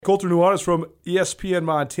Colter Nuanez from ESPN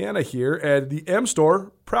Montana here, and the M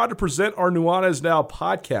Store, proud to present our Nuanez Now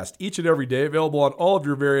podcast each and every day, available on all of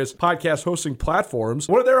your various podcast hosting platforms.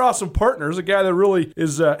 One of their awesome partners, a guy that really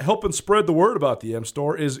is helping spread the word about the M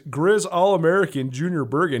Store, is Grizz All-American Junior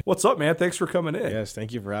Bergen. What's up, man? Thanks for coming in. Yes,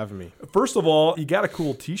 thank you for having me. First of all, you got a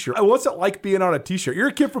cool t-shirt. What's it like being on a t-shirt? You're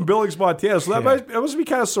a kid from Billings, Montana, so that must be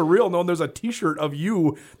kind of surreal knowing there's a t-shirt of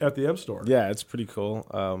you at the M Store. Yeah, it's pretty cool.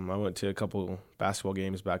 I went to a couple basketball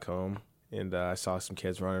games back home, and I saw some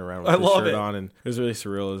kids running around with the shirt on, and it was really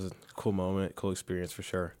surreal. It was a cool moment, cool experience for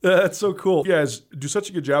sure. That's so cool. You guys do such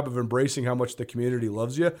a good job of embracing how much the community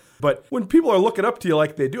loves you. But when people are looking up to you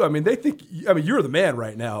like they do, they think, you're the man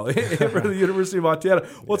right now for the University of Montana.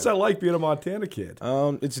 What's that like being a Montana kid?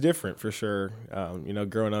 It's different for sure.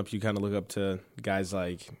 Growing up, you kind of look up to guys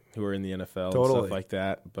like who are in the NFL and stuff like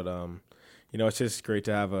that. But, it's just great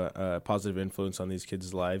to have a positive influence on these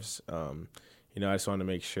kids' lives. I just want to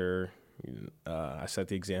make sure I set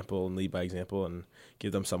the example and lead by example and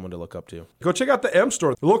give them someone to look up to. Go check out the M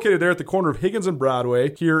Store. They're located there at the corner of Higgins and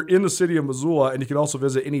Broadway here in the city of Missoula, and you can also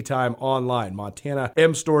visit anytime online,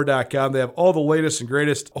 montanamstore.com. They have all the latest and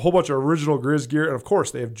greatest, a whole bunch of original Grizz gear, and of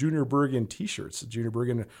course, they have Junior Bergen t-shirts. Junior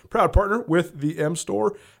Bergen, proud partner with the M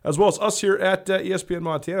Store, as well as us here at ESPN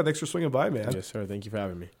Montana. Thanks for swinging by, man. Yes, sir. Thank you for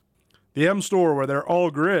having me. The M Store, where they're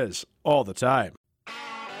all Grizz all the time.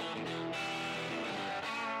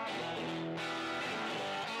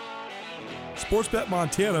 Sportsbet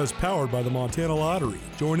Montana is powered by the Montana Lottery.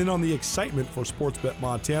 Join in on the excitement for Sportsbet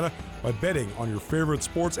Montana by betting on your favorite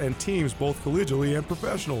sports and teams both collegially and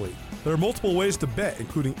professionally. There are multiple ways to bet,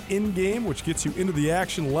 including in-game, which gets you into the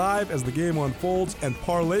action live as the game unfolds, and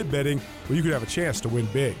parlay betting, where you could have a chance to win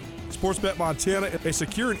big. Sportsbet Montana, a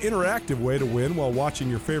secure and interactive way to win while watching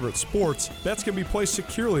your favorite sports. Bets can be placed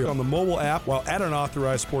securely on the mobile app while at an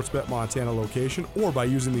authorized Sportsbet Montana location or by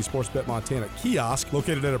using the Sportsbet Montana kiosk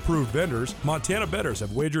located at approved vendors. Montana bettors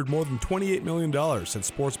have wagered more than $28 million since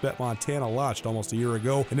Sportsbet Montana launched almost a year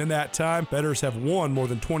ago, and in that time, bettors have won more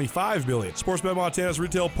than $25 million. Sportsbet Montana's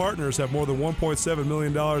retail partners have more than $1.7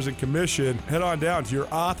 million in commission. Head on down to your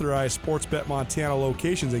authorized Sportsbet Montana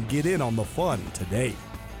locations and get in on the fun today.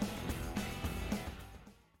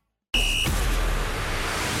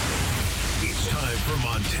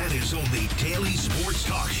 Montana's only daily sports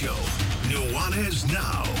talk show, Nuanez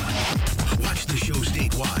Now. Watch the show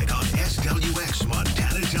statewide on SWX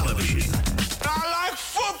Montana Television. I like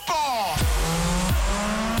football!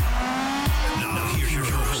 Now here's your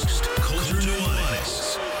host, Colter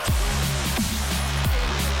Nuanez.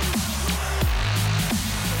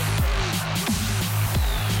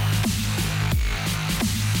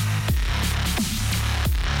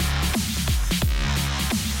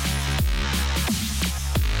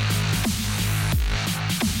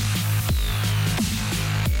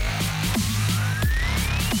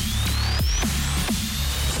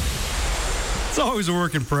 It's always a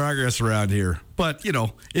work in progress around here. But,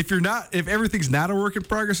 if everything's not a work in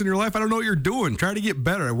progress in your life, I don't know what you're doing. Try to get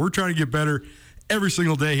better. We're trying to get better every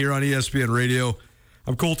single day here on ESPN Radio.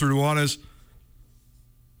 I'm Colter Nuanez.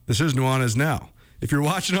 This is Nuanez Now. If you're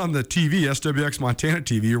watching on the TV, SWX Montana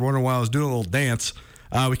TV, you're wondering why I was doing a little dance.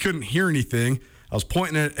 We couldn't hear anything. I was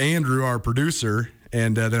pointing at Andrew, our producer,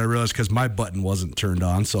 and then I realized because my button wasn't turned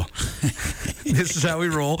on. So this is how we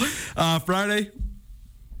roll. Friday.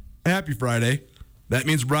 Happy Friday. That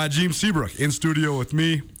means Rajiem Seabrook in studio with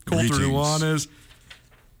me, Colter Nuanez.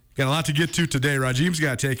 Got a lot to get to today. Rajiem's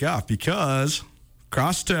got to take off because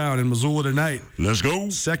crosstown in Missoula tonight. Let's go.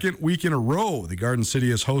 Second week in a row, the Garden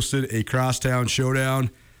City has hosted a crosstown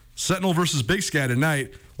showdown. Sentinel versus Big Sky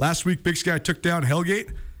tonight. Last week, Big Sky took down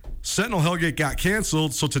Hellgate. Sentinel Hellgate got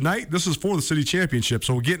canceled. So tonight, this is for the city championship.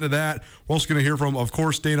 So we'll get into that. We're also going to hear from, of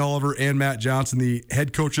course, Dane Oliver and Matt Johnson, the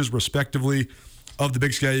head coaches, respectively, of the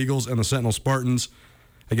Big Sky Eagles and the Sentinel Spartans.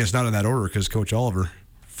 I guess not in that order because Coach Oliver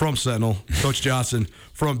from Sentinel, Coach Johnson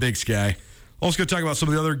from Big Sky. Also going to talk about some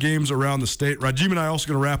of the other games around the state. Rajiem and I are also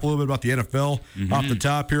going to rap a little bit about the NFL off the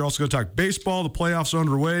top here. Also going to talk baseball. The playoffs are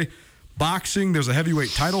underway. Boxing. There's a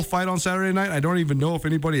heavyweight title fight on Saturday night. I don't even know if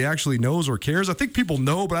anybody actually knows or cares. I think people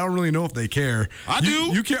know, but I don't really know if they care. I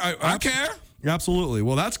do. You care? I care. Absolutely.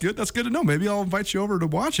 Well, that's good. That's good to know. Maybe I'll invite you over to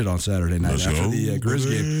watch it on Saturday night after the Grizz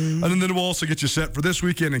game. And then we'll also get you set for this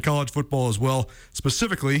weekend in college football as well,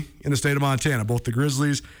 specifically in the state of Montana, both the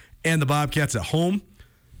Grizzlies and the Bobcats at home.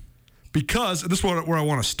 Because this is where I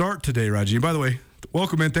want to start today, Rajiem. By the way,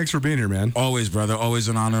 welcome, man. Thanks for being here, man. Always, brother. Always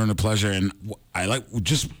an honor and a pleasure. And I like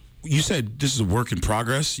you said this is a work in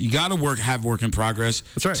progress. You got to have work in progress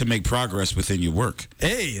to make progress within your work.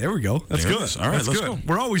 Hey, there we go. That's good. All right, let's go.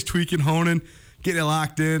 We're always tweaking, honing, getting it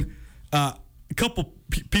locked in. A couple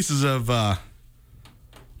pieces of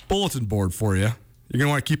bulletin board for you. You're going to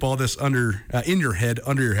want to keep all this in your head,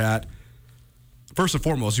 under your hat. First and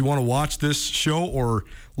foremost, you want to watch this show or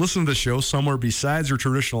listen to the show somewhere besides your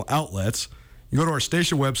traditional outlets. You go to our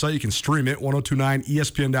station website. You can stream it,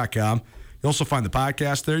 1029ESPN.com. You also find the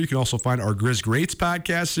podcast there. You can also find our Grizz Greats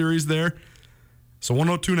podcast series there. So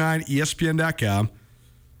 1029ESPN.com.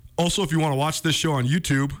 Also, if you want to watch this show on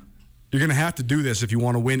YouTube, you're going to have to do this if you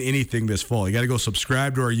want to win anything this fall. You got to go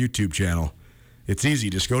subscribe to our YouTube channel. It's easy.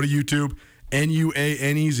 Just go to YouTube,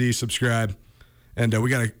 NUANEZ, subscribe. And we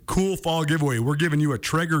got a cool fall giveaway. We're giving you a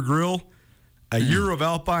Traeger grill, a year of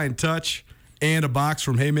Alpine Touch, and a box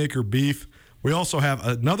from Haymaker Beef. We also have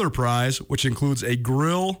another prize, which includes a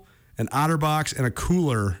grill, an OtterBox, and a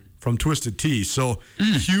cooler from Twisted Tea. So,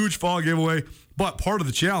 huge fall giveaway. But part of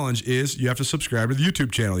the challenge is you have to subscribe to the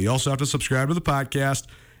YouTube channel. You also have to subscribe to the podcast,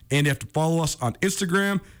 and you have to follow us on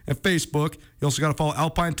Instagram and Facebook. You also got to follow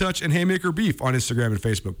Alpine Touch and Haymaker Beef on Instagram and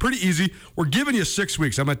Facebook. Pretty easy. We're giving you 6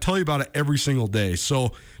 weeks. I'm going to tell you about it every single day.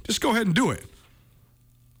 So just go ahead and do it.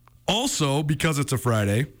 Also, because it's a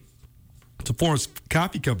Friday, it's a Florence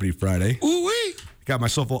Coffee Company Friday. Ooh-wee. Got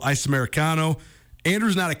myself a little iced Americano.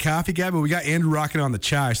 Andrew's not a coffee guy, but we got Andrew rocking on the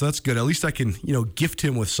chai, so that's good. At least I can, gift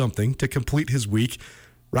him with something to complete his week.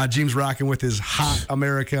 Rajiem's rocking with his hot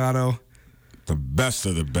Americano. The best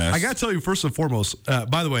of the best. I got to tell you, first and foremost,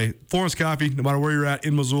 by the way, Florence Coffee, no matter where you're at,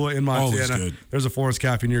 in Missoula, in Montana, there's a Florence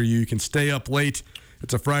Coffee near you. You can stay up late.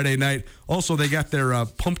 It's a Friday night. Also, they got their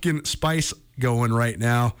pumpkin spice going right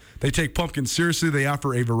now. They take pumpkin seriously. They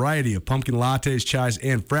offer a variety of pumpkin lattes, chais,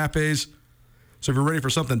 and frappes. So if you're ready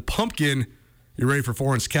for something pumpkin, you're ready for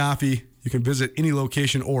Florence Coffee. You can visit any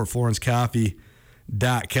location or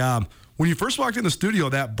florencecoffee.com. When you first walked in the studio,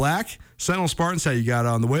 that black Sentinel Spartans hat you got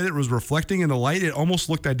on, the way that it was reflecting in the light, it almost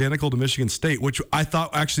looked identical to Michigan State, which I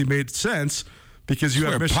thought actually made sense because you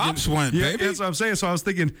have Michigan. Pops went, baby. That's what I'm saying. So I was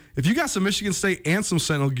thinking, if you got some Michigan State and some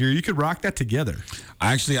Sentinel gear, you could rock that together.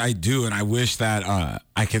 Actually, I do, and I wish that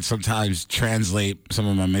I could sometimes translate some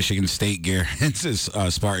of my Michigan State gear into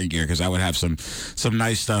Spartan gear because I would have some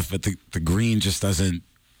nice stuff, but the green just doesn't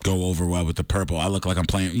go over well with the purple. I look like I'm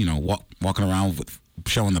playing, walking around with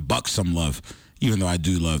showing the Bucks some love, even though I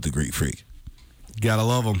do love the Greek Freak. Gotta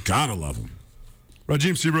love them. Gotta love them.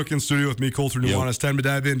 Rajiem Seabrook in studio with me, Colter Nuanez. Time to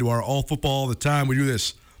dive into our all football all the time. We do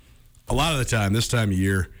this a lot of the time this time of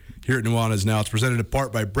year here at Nuanez Now. It's presented in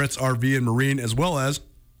part by Brett's RV and Marine, as well as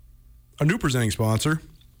a new presenting sponsor,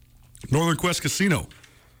 Northern Quest Casino.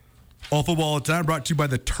 All football all the time brought to you by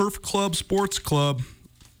the Turf Club Sports Club.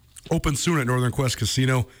 Open soon at Northern Quest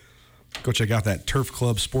Casino. Go check out that Turf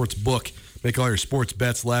Club Sports book. Make all your sports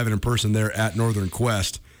bets live and in person there at Northern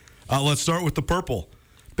Quest. Let's start with the purple.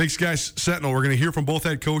 Big Sky Sentinel, we're going to hear from both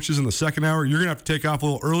head coaches in the second hour. You're going to have to take off a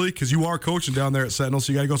little early because you are coaching down there at Sentinel,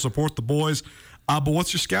 so you got to go support the boys. But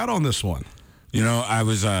what's your scout on this one? I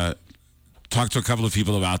was talked to a couple of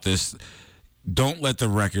people about this. Don't let the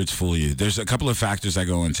records fool you. There's a couple of factors that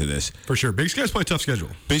go into this. For sure. Big Sky's play a tough schedule.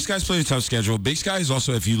 Big Sky's play a tough schedule. Big Sky is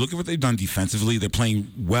also, if you look at what they've done defensively, they're playing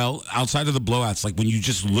well outside of the blowouts. Like when you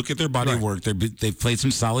just look at their body of work, they've played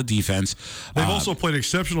some solid defense. They've also played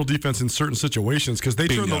exceptional defense in certain situations because they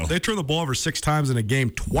turn the ball over 6 times in a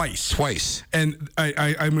game twice. And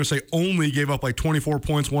I'm going to say only gave up like 24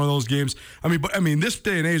 points one of those games. I mean, this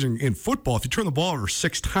day and age in football, if you turn the ball over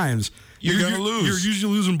 6 times, you're going to lose. You're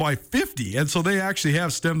usually losing by 50. And so they actually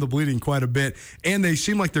have stemmed the bleeding quite a bit. And they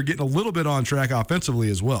seem like they're getting a little bit on track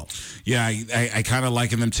offensively as well. Yeah, I kind of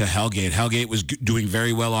liken them to Hellgate. Hellgate was doing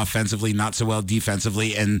very well offensively, not so well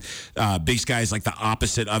defensively. And Big Sky is like the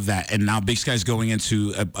opposite of that. And now Big Sky's going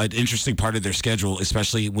into an interesting part of their schedule,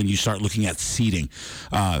 especially when you start looking at seeding.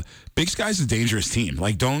 Big Sky's a dangerous team.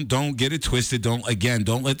 Like, don't get it twisted. Don't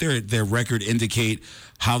let their record indicate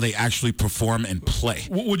how they actually perform and play.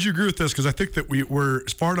 Would you agree with this? Because I think that we're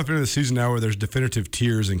far enough into the season now where there's definitive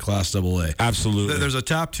tiers in Class AA. Absolutely. There's a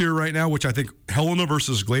top tier right now, which I think Helena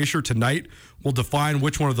versus Glacier tonight will define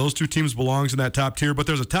which one of those two teams belongs in that top tier. But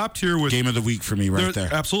there's a top tier with game of the week for me right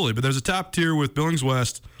there. Absolutely. But there's a top tier with Billings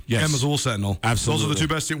West and Missoula Sentinel. Absolutely. Those are the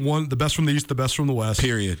two best teams. One, the best from the East, the best from the West.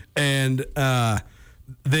 Period. And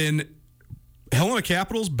then Helena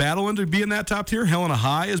Capitals battling to be in that top tier. Helena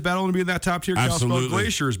High is battling to be in that top tier. Absolutely. Kalispell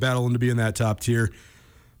Glacier is battling to be in that top tier.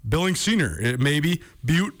 Billings Senior, maybe.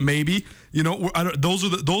 Butte, maybe.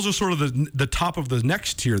 Those are sort of the top of the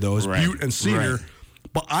next tier, though, is Butte and Senior. Right.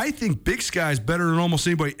 But I think Big Sky is better than almost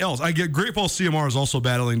anybody else. I get Great Falls CMR is also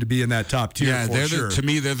battling to be in that top tier. Yeah, for sure. To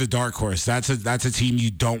me, they're the dark horse. That's a team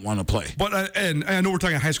you don't want to play. But and I know we're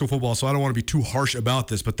talking high school football, so I don't want to be too harsh about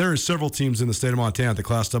this. But there are several teams in the state of Montana at the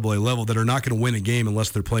Class AA level that are not going to win a game unless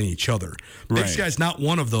they're playing each other. Big Sky's not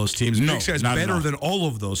one of those teams. No, Big Sky's better than all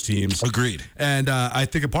of those teams. Agreed. And I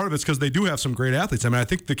think a part of it's because they do have some great athletes. I mean, I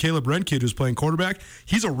think the Caleb Wren kid who's playing quarterback,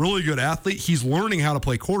 he's a really good athlete. He's learning how to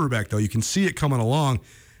play quarterback, though. You can see it coming along.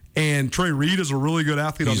 And Trey Reed is a really good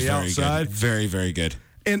athlete on the outside. Good. Very, very good.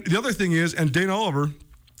 And the other thing is, and Dane Oliver,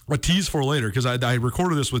 a tease for later, because I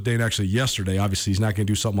recorded this with Dane actually yesterday. Obviously, he's not going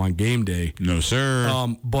to do something on game day. No,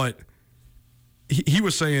 sir. But he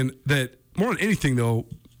was saying that more than anything, though,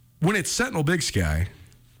 when it's Sentinel Big Sky,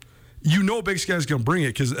 you know Big Sky's going to bring it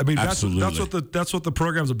because, I mean, that's what the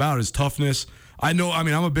program's about is toughness. I know, I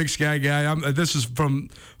mean, I'm a Big Sky guy. This is from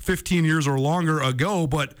 15 years or longer ago,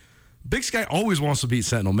 but Big Sky always wants to beat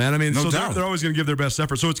Sentinel, man. I mean, no doubt. They're always going to give their best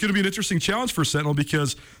effort. So it's going to be an interesting challenge for Sentinel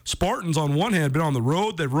because Spartans, on one hand, been on the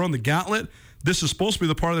road. They've run the gauntlet. This is supposed to be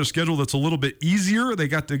the part of their schedule that's a little bit easier. They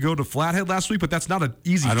got to go to Flathead last week, but that's not an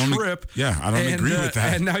easy trip. I don't agree with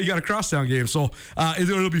that. And now you got a crosstown game. So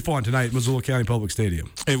it'll be fun tonight at Missoula County Public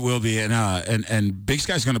Stadium. It will be. And Big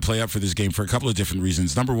Sky's going to play up for this game for a couple of different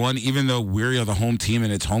reasons. Number one, even though we're the home team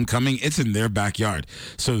and it's homecoming, it's in their backyard.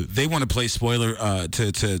 So they want to play spoiler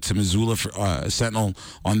to Missoula for, Sentinel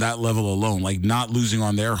on that level alone, like not losing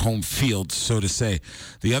on their home field, so to say.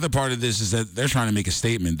 The other part of this is that they're trying to make a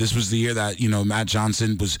statement. This was the year that, Matt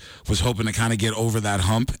Johnson was hoping to kind of get over that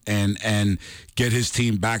hump and get his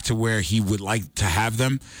team back to where he would like to have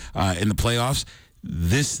them in the playoffs.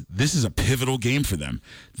 This is a pivotal game for them.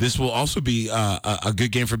 This will also be a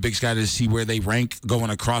good game for Big Sky to see where they rank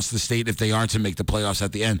going across the state if they are to make the playoffs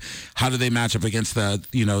at the end. How do they match up against the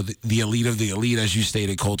elite of the elite, as you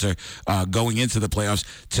stated, Colter, going into the playoffs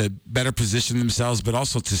to better position themselves, but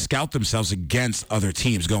also to scout themselves against other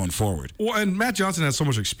teams going forward? Well, and Matt Johnson has so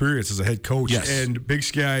much experience as a head coach. Yes. And Big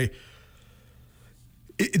Sky,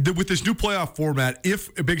 with this new playoff format,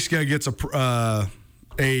 if Big Sky gets a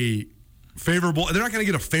favorable, they're not going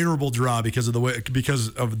to get a favorable draw because of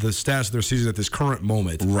the stats of their season at this current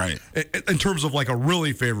moment, right? In terms of like a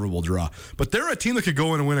really favorable draw, but they're a team that could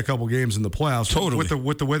go in and win a couple games in the playoffs, totally,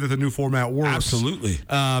 with the way that the new format works. Absolutely.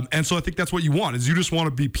 And so I think that's what you want is you just want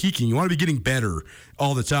to be peaking, you want to be getting better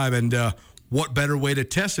all the time, and what better way to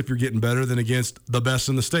test if you're getting better than against the best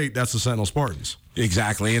in the state? That's the Sentinel Spartans.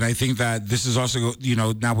 Exactly, and I think that this is also,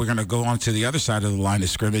 now we're going to go on to the other side of the line of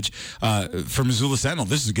scrimmage. For Missoula Sentinel,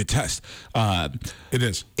 this is a good test. It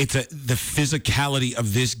is. It's the physicality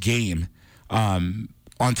of this game. On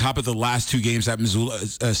top of the last two games that Missoula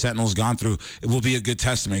Sentinel's gone through, it will be a good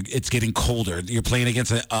testament. It's getting colder. You're playing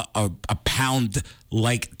against a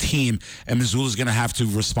pound-like team, and Missoula's going to have to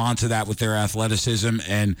respond to that with their athleticism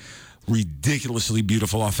and ridiculously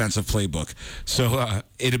beautiful offensive playbook. So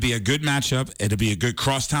it'll be a good matchup. It'll be a good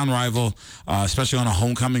crosstown rival, especially on a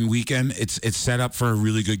homecoming weekend. It's set up for a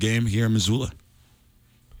really good game here in Missoula.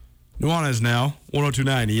 Nuanez now,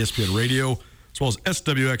 102.9 ESPN Radio, as well as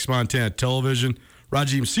SWX Montana Television.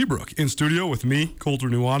 Rajiem Seabrook in studio with me, Colter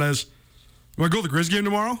Nuanez. You want to go to the Grizz game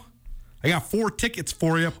tomorrow? I got 4 tickets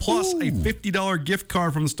for you, plus a $50 gift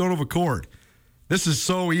card from the Stone of Accord. This is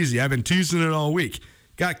so easy. I've been teasing it all week.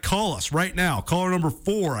 Got to call us right now. Caller number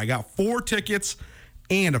 4. I got 4 tickets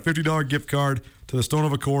and a $50 gift card to the Stone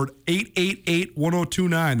of Accord,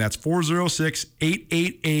 888-1029. That's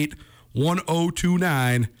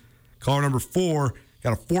 406-888-1029. Caller number 4.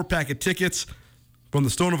 Got a 4-pack of tickets from the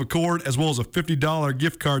Stone of Accord, as well as a $50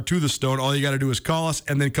 gift card to the Stone. All you got to do is call us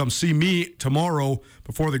and then come see me tomorrow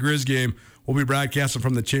before the Grizz game. We'll be broadcasting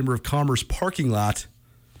from the Chamber of Commerce parking lot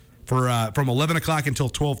from 11 o'clock until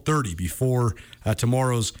 12:30 before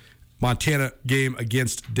tomorrow's Montana game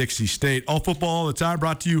against Dixie State. All football all the time,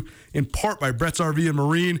 brought to you in part by Brett's RV and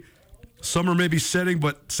Marine. Summer may be setting,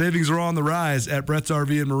 but savings are on the rise at Brett's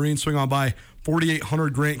RV and Marine. Swing on by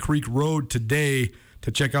 4800 Grant Creek Road today to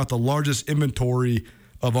check out the largest inventory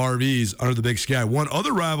of RVs under the Big Sky. One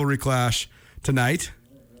other rivalry clash tonight,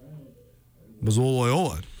 Missoula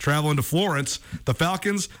Loyola traveling to Florence. The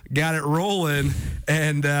Falcons got it rolling,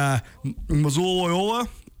 and Missoula Loyola,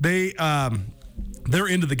 they're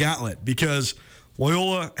into the gauntlet because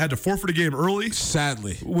Loyola had to forfeit a game early.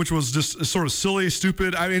 Sadly. Which was just sort of silly,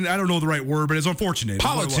 stupid. I mean, I don't know the right word, but it's unfortunate.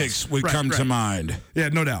 Politics would come to mind. Yeah,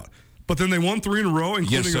 no doubt. But then they won 3 in a row,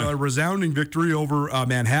 including a resounding victory over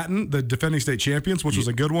Manhattan, the defending state champions, which was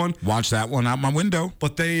a good one. Watch that one out my window.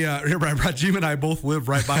 But Rajiem and I both live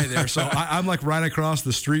right by there. So I'm like right across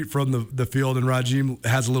the street from the field, and Rajiem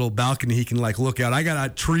has a little balcony he can like look out. I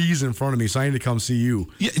got trees in front of me, so I need to come see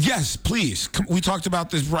you. Yes, please. We talked about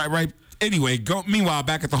this right. Anyway, go. Meanwhile,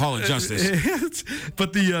 back at the Hall of Justice.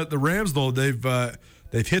 But the Rams, though,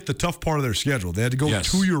 they've hit the tough part of their schedule. They had to go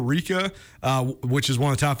to Eureka, which is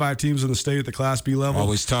one of the top 5 teams in the state at the Class B level.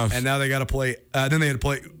 Always tough. And now they got to play. Then they had to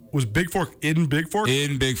play. Was Big Fork in Big Fork?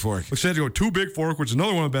 In Big Fork. They had to go to Big Fork, which is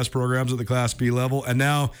another one of the best programs at the Class B level. And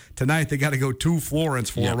now tonight they got to go to Florence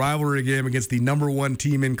for a rivalry game against the number 1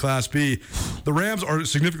 team in Class B. The Rams are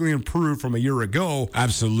significantly improved from a year ago.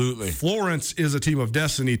 Absolutely. Florence is a team of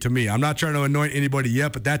destiny to me. I'm not trying to anoint anybody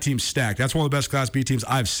yet, but that team's stacked. That's one of the best Class B teams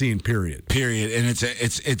I've seen. Period. And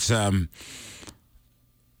it's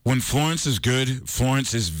when Florence is good,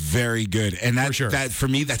 Florence is very good. And that for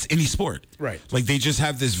me, that's any sport. Right. Like they just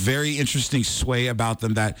have this very interesting sway about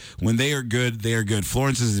them that when they are good, they are good.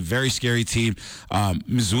 Florence is a very scary team.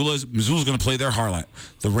 Missoula's going to play their harlot.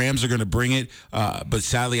 The Rams are going to bring it. But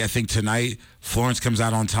sadly, I think tonight, Florence comes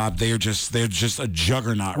out on top. They're just a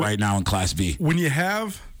juggernaut right now in Class B. When you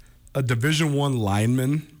have a Division I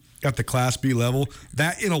lineman at the Class B level,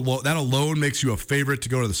 that alone makes you a favorite to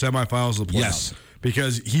go to the semifinals of the playoffs. Yes.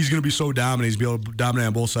 Because he's going to be so dominant. He's going to be able to dominate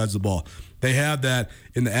on both sides of the ball. They have that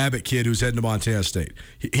in the Abbott kid who's heading to Montana State.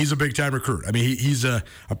 He's a big-time recruit. I mean,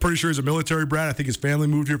 I'm pretty sure he's a military brat. I think his family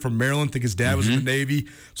moved here from Maryland. I think his dad was in the Navy.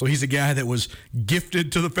 So he's a guy that was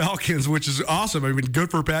gifted to the Falcons, which is awesome. I mean,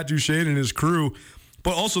 good for Pat Duchesne and his crew.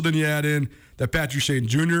 But also then you add in that Pat Duchesne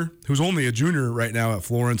Jr., who's only a junior right now at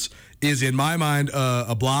Florence, is in my mind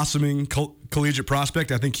a blossoming collegiate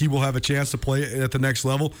prospect. I think he will have a chance to play at the next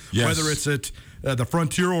level. Yes. Whether it's at the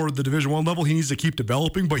Frontier or the Division I level, he needs to keep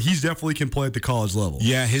developing, but he definitely can play at the college level.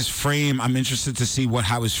 Yeah, his frame, I'm interested to see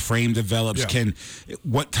how his frame develops. Yeah.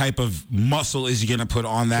 What type of muscle is he going to put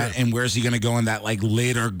on that, and where's he going to go in that like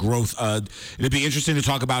later growth? It'd be interesting to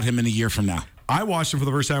talk about him in a year from now. I watched him for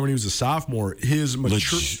the first time when he was a sophomore. His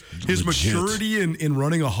maturity in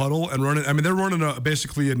running a huddle and running. I mean, they're running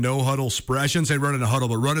basically a no huddle spread. I shouldn't say running a huddle,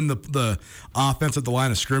 but running the offense at the line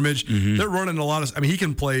of scrimmage. Mm-hmm. They're running a lot of. I mean, he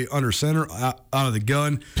can play under center, out of the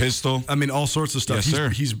gun, pistol. I mean, all sorts of stuff. Yes, sir.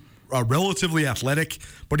 He's relatively athletic,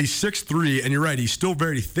 but he's 6'3", and you're right, he's still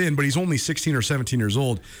very thin, but he's only 16 or 17 years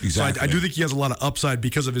old. Exactly. So I do think he has a lot of upside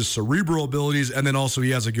because of his cerebral abilities, and then also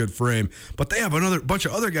he has a good frame. But they have another bunch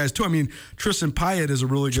of other guys, too. I mean, Tristan Pyatt is a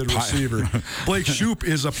really good receiver. Blake Shoup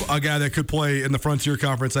is a guy that could play in the Frontier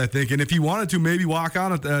Conference, I think, and if he wanted to, maybe walk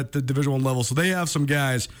on at the Division I level. So they have some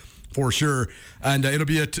guys for sure, and it'll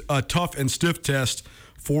be a tough and stiff test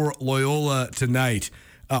for Loyola tonight.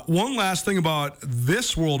 One last thing about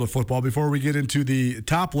this world of football before we get into the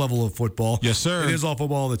top level of football. Yes, sir. It is all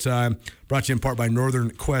football all the time. Brought to you in part by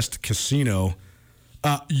Northern Quest Casino.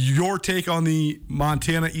 Your take on the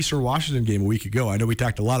Montana-Eastern Washington game a week ago. I know we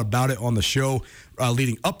talked a lot about it on the show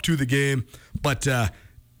leading up to the game, but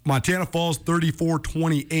Montana falls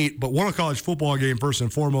 34-28, but won a college football game first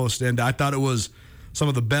and foremost, and I thought it was some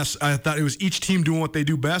of the best. I thought it was each team doing what they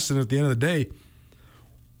do best, and at the end of the day,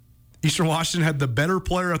 Eastern Washington had the better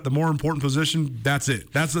player at the more important position. That's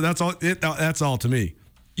it. That's all. That's all to me.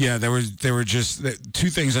 Yeah, there were just two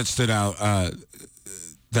things that stood out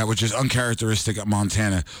that were just uncharacteristic of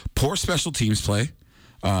Montana. Poor special teams play.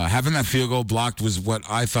 Having that field goal blocked was what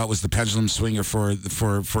I thought was the pendulum swinger for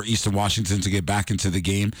Eastern Washington to get back into the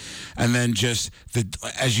game, and then just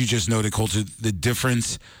as you just noted, Colter, the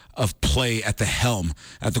difference of play at the helm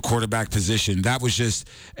at the quarterback position. That was just,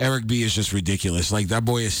 Eric B is just ridiculous. Like, that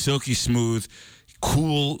boy is silky smooth,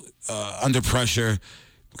 cool under pressure,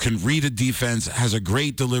 can read a defense, has a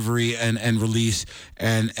great delivery and release,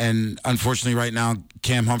 and unfortunately right now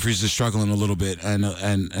Cam Humphreys is struggling a little bit, and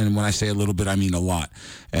when I say a little bit, I mean a lot.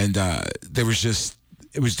 And it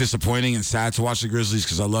was disappointing and sad to watch the Grizzlies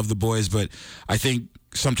because I love the boys, but I think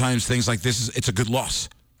sometimes things like this it's a good loss.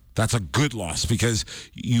 That's a good loss because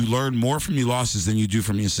you learn more from your losses than you do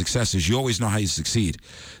from your successes. You always know how you succeed.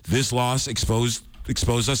 This loss exposed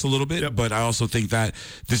us a little bit, but I also think that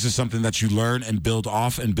this is something that you learn and build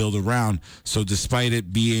off and build around. So despite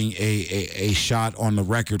it being a shot on the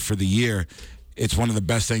record for the year, it's one of the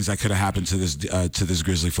best things that could have happened to this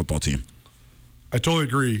Grizzly football team. I totally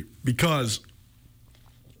agree because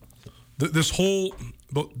this whole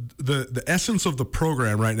the essence of the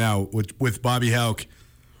program right now with Bobby Hauck,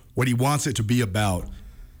 what he wants it to be about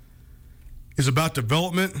is about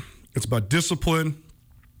development. It's about discipline.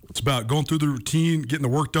 It's about going through the routine, getting the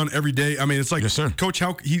work done every day. I mean, it's like, yes, sir. Coach,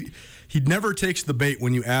 how he never takes the bait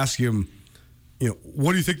when you ask him,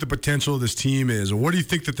 what do you think the potential of this team is? Or what do you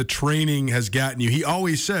think that the training has gotten you? He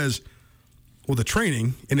always says, well, the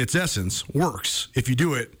training, in its essence, works if you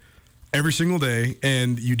do it every single day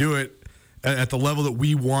and you do it at the level that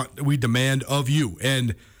we demand of you.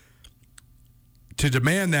 And to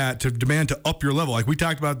demand to up your level, like we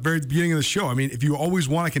talked about at the very beginning of the show, I mean, if you always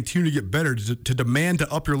want to continue to get better, to demand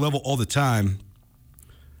to up your level all the time,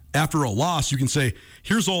 after a loss, you can say,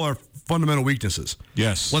 here's all our fundamental weaknesses.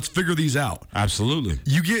 Yes. Let's figure these out. Absolutely.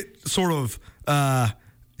 You get sort of,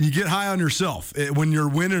 you get high on yourself when you're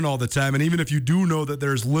winning all the time. And even if you do know that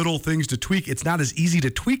there's little things to tweak, it's not as easy to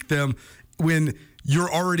tweak them when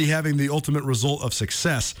you're already having the ultimate result of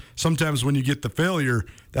success. Sometimes when you get the failure,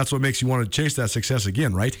 that's what makes you want to chase that success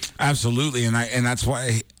again, right? Absolutely. And that's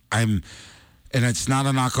why and it's not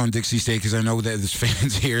a knock on Dixie State, because I know that there's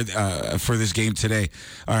fans here for this game today,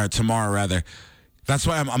 or tomorrow rather. That's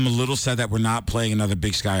why I'm a little sad that we're not playing another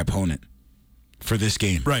Big Sky opponent for this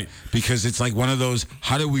game. Right. Because it's like one of those,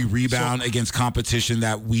 how do we rebound against competition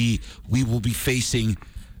that we will be facing,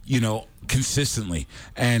 consistently.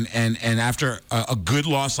 And after a good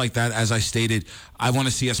loss like that, as I stated, I want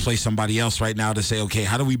to see us play somebody else right now to say, okay,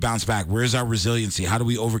 how do we bounce back? Where's our resiliency? How do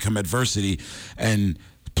we overcome adversity? And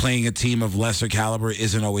playing a team of lesser caliber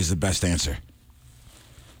isn't always the best answer.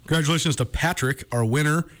 Congratulations to Patrick, our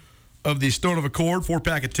winner of the Stone of Accord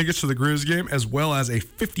 4-pack of tickets to the Grizz game, as well as a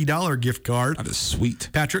 $50 gift card. That is sweet.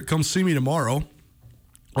 Patrick, come see me tomorrow.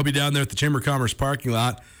 I'll be down there at the Chamber of Commerce parking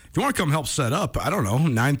lot. If you want to come help set up, I don't know,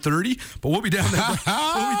 9:30, but we'll be down there.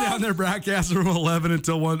 We'll be down there broadcasting from 11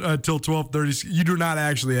 until 12:30. You do not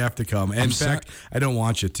actually have to come. And in fact, I don't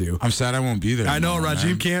want you to. I'm sad I won't be there. I know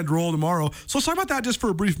Rajiem can't roll tomorrow. So let's talk about that just for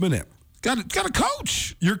a brief minute. Got a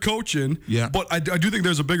coach. You're coaching, yeah. But I do think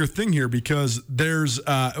there's a bigger thing here, because there's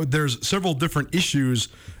several different issues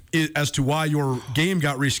as to why your game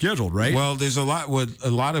got rescheduled, right? Well, there's a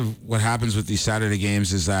lot of what happens with these Saturday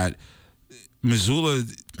games is that Missoula,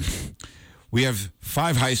 we have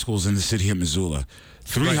 5 high schools in the city of Missoula.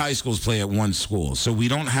 3 high schools play at one school. So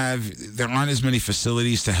there aren't as many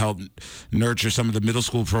facilities to help nurture some of the middle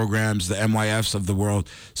school programs, the MYFs of the world.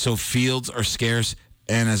 So fields are scarce.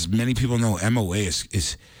 And as many people know, MOA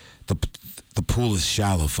is the pool is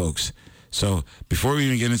shallow, folks. So before we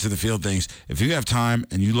even get into the field things, if you have time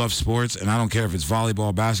and you love sports, and I don't care if it's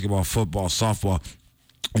volleyball, basketball, football, softball,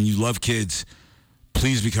 and you love kids,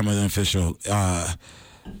 please become an official.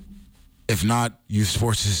 If not, youth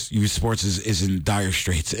sports is in dire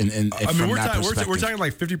straits. And I mean, we're talking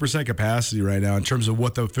like 50% capacity right now in terms of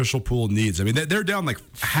what the official pool needs. I mean, they're down like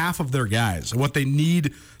half of their guys, what they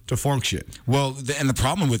need to function. Well, and the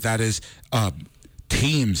problem with that is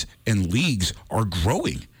teams and leagues are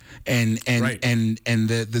growing. And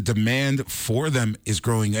the demand for them is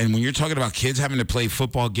growing. And when you're talking about kids having to play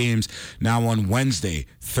football games now on Wednesday,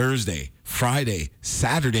 Thursday, Friday,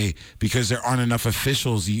 Saturday, because there aren't enough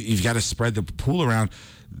officials, you've got to spread the pool around.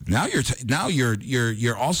 Now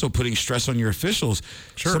you're also putting stress on your officials.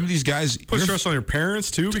 Sure. Some of these guys put stress on your parents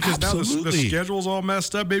too, because absolutely. Now the schedule's all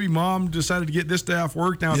messed up. Baby mom decided to get this day off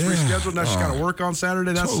work. Now it's rescheduled. Now she's got to work on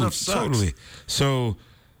Saturday. That stuff sucks. Totally. So,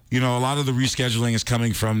 a lot of the rescheduling is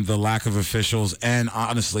coming from the lack of officials and,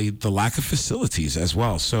 honestly, the lack of facilities as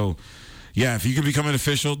well. So, yeah, if you can become an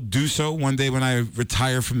official, do so. One day when I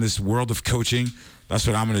retire from this world of coaching, that's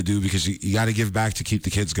what I'm going to do, because you got to give back to keep the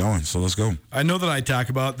kids going. So let's go. I know that I talk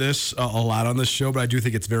about this a lot on this show, but I do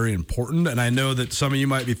think it's very important. And I know that some of you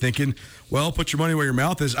might be thinking, well, put your money where your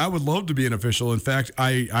mouth is. I would love to be an official. In fact,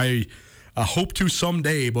 I hope to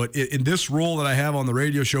someday, but in this role that I have on the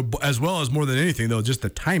radio show, as well as more than anything, though, just the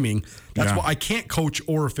timing, that's why I can't coach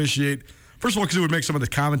or officiate. First of all, because it would make some of the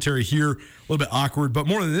commentary here a little bit awkward, but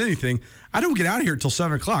more than anything, I don't get out of here until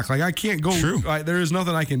 7 o'clock. Like, I can't go. True. There is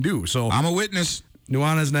nothing I can do. So I'm a witness.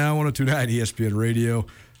 Nuanez now, 102.9 ESPN Radio.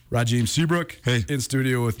 Rajiem Seabrook in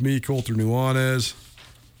studio with me, Colter Nuanez.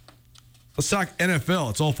 Let's talk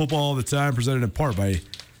NFL. It's all football all the time, presented in part by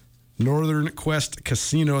Northern Quest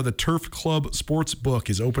Casino. The Turf Club Sports Book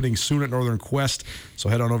is opening soon at Northern Quest, so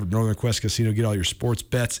head on over to Northern Quest Casino, get all your sports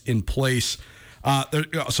bets in place. There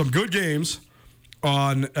are some good games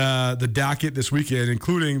on the docket this weekend,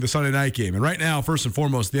 including the Sunday night game. And right now, first and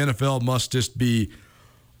foremost, the NFL must just be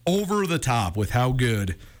over the top with how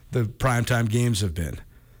good the primetime games have been.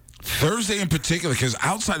 Thursday in particular, because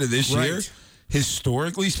outside of this year,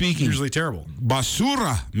 historically speaking, usually terrible.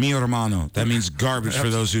 Basura, mi hermano. That means garbage for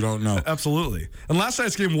those who don't know. Absolutely. And last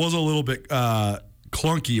night's game was a little bit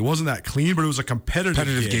clunky. It wasn't that clean, but it was a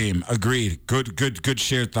competitive game. Agreed. Good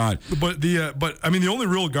shared thought. But the only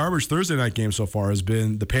real garbage Thursday night game so far has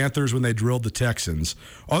been the Panthers when they drilled the Texans.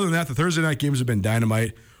 Other than that, the Thursday night games have been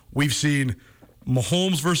dynamite. We've seen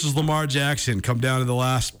Mahomes versus Lamar Jackson come down to the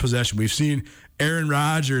last possession. We've seen Aaron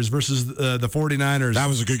Rodgers versus the 49ers. That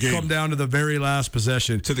was a good game. Come down to the very last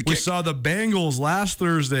possession. We saw the Bengals last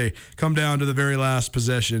Thursday come down to the very last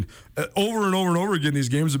possession. Over and over and over again, these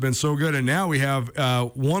games have been so good. And now we have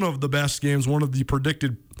one of the best games, one of the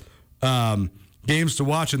predicted games to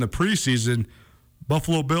watch in the preseason.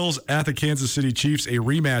 Buffalo Bills at the Kansas City Chiefs, a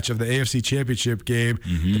rematch of the AFC Championship game.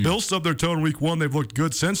 Mm-hmm. The Bills stubbed their toe in week 1. They've looked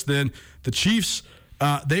good since then. The Chiefs,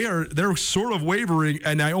 they're sort of wavering,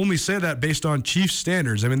 and I only say that based on Chiefs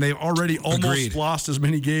standards. I mean, they've already almost lost as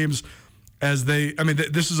many games as they. I mean,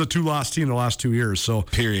 this is a 2-loss team in the last 2 years. So,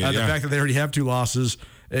 the fact that they already have 2 losses,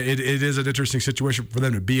 it is an interesting situation for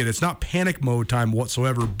them to be in. It's not panic mode time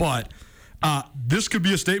whatsoever, but this could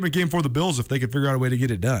be a statement game for the Bills if they could figure out a way to get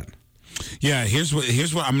it done. Yeah, here's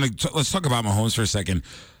what I'm going to let's talk about Mahomes for a second.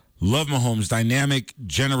 Love Mahomes, dynamic,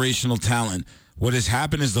 generational talent. What has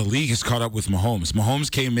happened is the league has caught up with Mahomes.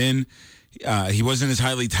 Mahomes came in, he wasn't as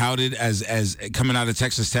highly touted as coming out of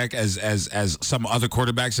Texas Tech as some other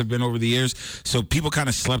quarterbacks have been over the years. So people kind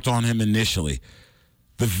of slept on him initially.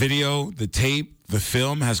 The video, the tape, the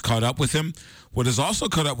film has caught up with him. What has also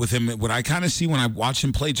caught up with him, what I kind of see when I watch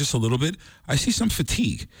him play just a little bit, I see some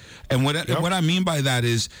fatigue. And what I mean by that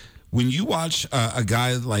is, when you watch a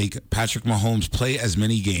guy like Patrick Mahomes play as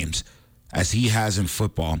many games as he has in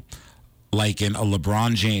football, like in a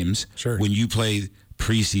LeBron James, when you play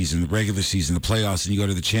preseason, the regular season, the playoffs, and you go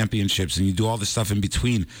to the championships and you do all the stuff in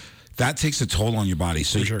between, that takes a toll on your body.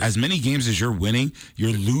 So as many games as you're winning,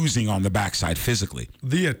 you're losing on the backside physically.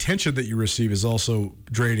 The attention that you receive is also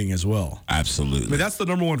draining as well. Absolutely. I mean, that's the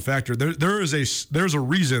number one factor. There's a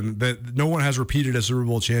reason that no one has repeated as Super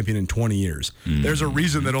Bowl champion in 20 years. Mm-hmm. There's a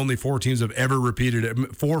reason that only 4 teams have ever repeated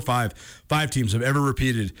it. 4 or 5 teams have ever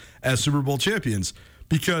repeated as Super Bowl champions,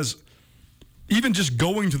 because even just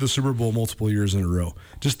going to the Super Bowl multiple years in a row,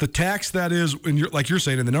 just the tax that is, like you're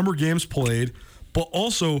saying, in the number of games played, but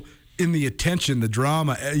also in the attention, the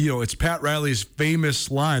drama. It's Pat Riley's famous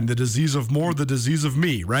line, the disease of more, the disease of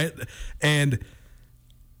me, right? And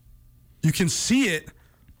you can see it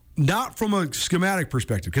not from a schematic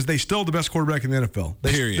perspective, because they still have the best quarterback in the NFL.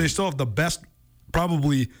 They still have the best,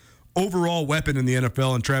 probably, overall weapon in the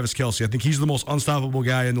NFL in Travis Kelce. I think he's the most unstoppable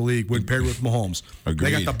guy in the league when paired with Mahomes. Agreed.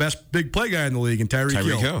 They got the best big play guy in the league in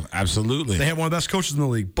Tyreek Hill. Absolutely. They have one of the best coaches in the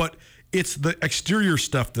league. But it's the exterior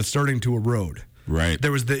stuff that's starting to erode. Right.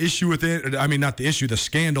 There was the issue with it. I mean, not the issue, the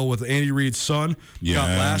scandal with Andy Reid's son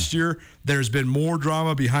last year. There's been more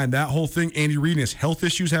drama behind that whole thing. Andy Reid and his health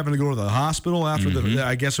issues, having to go to the hospital after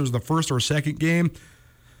I guess it was the first or second game.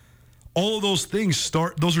 All of those things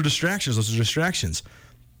those are distractions.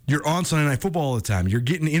 You're on Sunday Night Football all the time. You're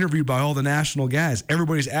getting interviewed by all the national guys.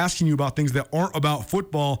 Everybody's asking you about things that aren't about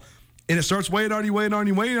football, and it starts weighing on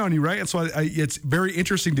you, right? And so it's very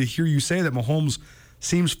interesting to hear you say that Mahomes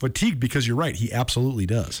seems fatigued, because you're right, he absolutely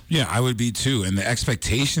does. Yeah, I would be too. And the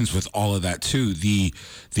expectations with all of that too. The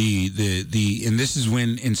and this is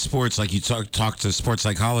when in sports, like you talk to sports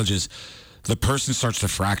psychologists, the person starts to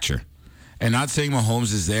fracture. And not saying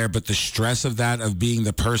Mahomes is there, but the stress of that, of being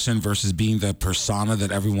the person versus being the persona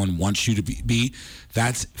that everyone wants you to be,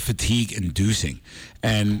 that's fatigue inducing.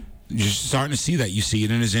 And you're starting to see that. You see it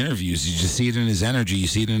in his interviews. You just see it in his energy. You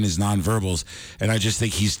see it in his nonverbals. And I just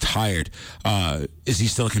think he's tired. Is he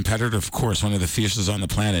still a competitor? Of course, one of the fiercest on the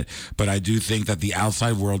planet. But I do think that the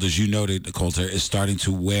outside world, as you noted, Colter, is starting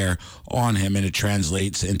to wear on him, and it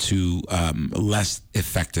translates into less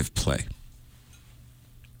effective play.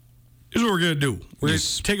 Here's what we're going to do. We're going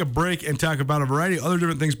to take a break and talk about a variety of other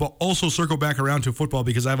different things, but also circle back around to football,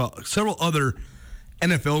 because I have several other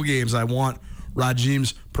NFL games I want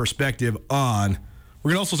Rajiem's perspective on.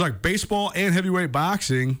 We're going to also talk baseball and heavyweight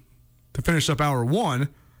boxing to finish up hour 1,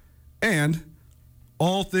 and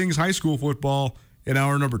all things high school football in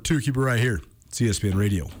hour number 2. Keep it right here. It's ESPN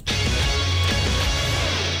Radio.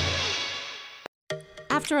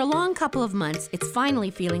 After a long couple of months, it's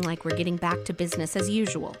finally feeling like we're getting back to business as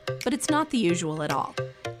usual. But it's not the usual at all.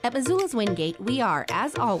 At Missoula's Wingate, we are,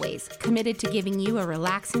 as always, committed to giving you a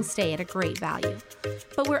relaxing stay at a great value.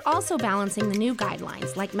 But we're also balancing the new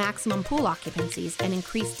guidelines, like maximum pool occupancies and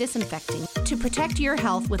increased disinfecting, to protect your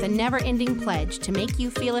health with a never-ending pledge to make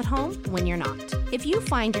you feel at home when you're not. If you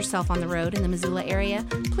find yourself on the road in the Missoula area,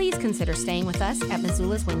 please consider staying with us at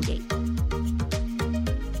Missoula's Wingate.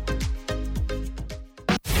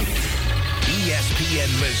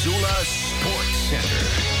 ESPN Missoula Sports Center.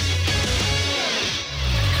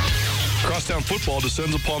 Crosstown football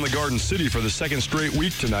descends upon the Garden City for the second straight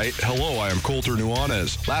week tonight. Hello, I am Colter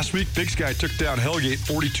Nuanez. Last week, Big Sky took down Hellgate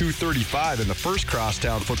 42-35 in the first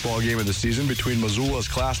Crosstown football game of the season between Missoula's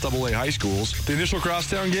Class AA high schools. The initial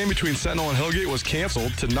Crosstown game between Sentinel and Hellgate was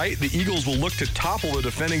canceled. Tonight, the Eagles will look to topple the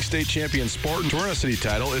defending state champion Spartan to earn a city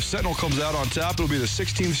title. If Sentinel comes out on top, it'll be the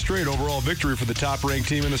 16th straight overall victory for the top-ranked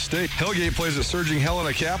team in the state. Hellgate plays at surging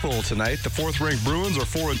Helena Capital tonight. The fourth-ranked Bruins are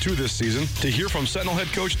 4-2 this season. To hear from Sentinel head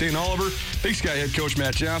coach Dane Oliver, Big Sky head coach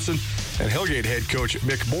Matt Johnson, and Hellgate head coach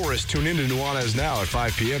Mick Boris, tune in to Nuanez Now at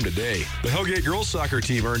 5 p.m. today. The Hellgate girls soccer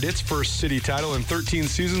team earned its first city title in 13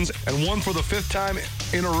 seasons and won for the fifth time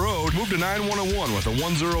in a row. Moved to 9-1-1 with a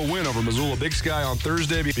 1-0 win over Missoula Big Sky on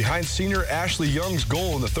Thursday behind senior Ashley Young's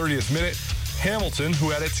goal in the 30th minute. Hamilton, who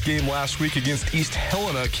had its game last week against East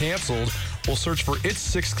Helena canceled, will search for its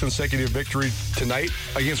sixth consecutive victory tonight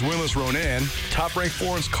against winless Ronan. Top-ranked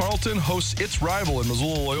Florence Carlton hosts its rival in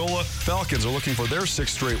Missoula Loyola. Falcons are looking for their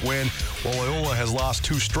sixth straight win, while Loyola has lost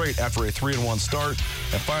two straight after a 3-1 start.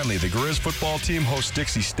 And finally, the Grizz football team hosts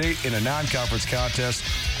Dixie State in a non-conference contest,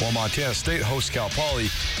 while Montana State hosts Cal Poly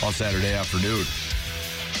on Saturday afternoon.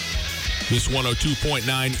 This 102.9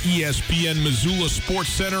 ESPN Missoula Sports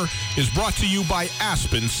Center is brought to you by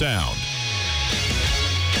Aspen Sound.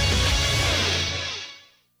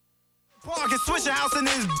 Park and switch a house in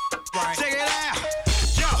this. Right. Check it out.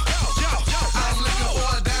 Yo. I'm looking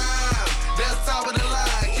for a dime. That's top of the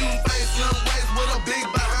line. Cute face, slim waist with a big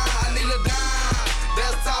behind. I need a dime.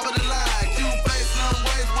 That's top of the line. Cute face, slim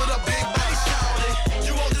waist with a big behind.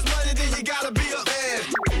 You want this money, then you gotta be a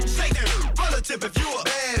bad. Shake that for the tip if you a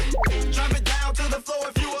bad. Drop it down to the floor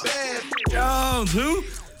if you a bad. Jones, who?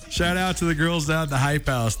 Shout out to the girls down at the Hype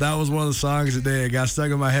House. That was one of the songs today. It got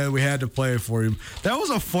stuck in my head. We had to play it for you. That was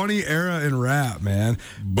a funny era in rap, man.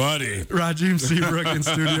 Buddy. Rajiem Seabrook in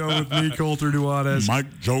studio with me, Colter Nuanez.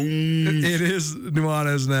 Mike Jones. It is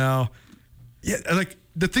Nuanez now. Yeah, like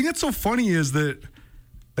the thing that's so funny is that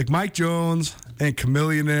like Mike Jones and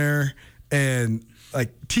Chamillionaire and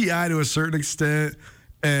like T.I. to a certain extent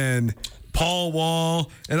and Paul Wall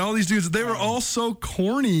and all these dudes, they were all so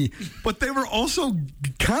corny, but they were also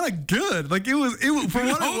kind of good. Like it was for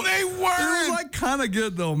what no, they weren't. It was like kind of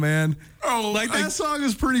good though, man. Oh, like that song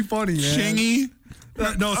is pretty funny, man. Shingy?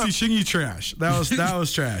 No, see, Shingy trash. That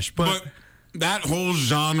was trash. But that whole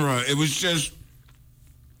genre, it was just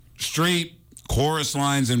straight chorus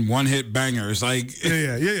lines and one-hit bangers. Like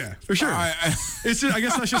yeah, for sure. It's just, I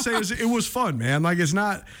guess I should say it was fun, man. Like it's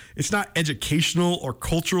not educational or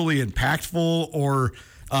culturally impactful or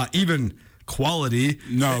even quality.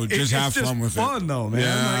 No, just have fun with it. It's fun though, man.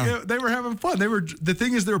 Yeah. Like, they were having fun. The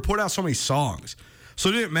thing is they were putting out so many songs, so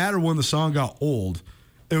it didn't matter when the song got old.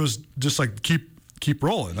 It was just like keep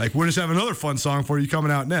rolling. Like we'll just have another fun song for you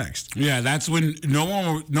coming out next. Yeah, that's when no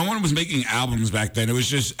one was making albums back then. It was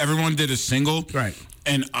just everyone did a single. Right.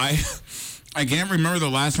 And I can't remember the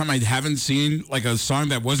last time I haven't seen like a song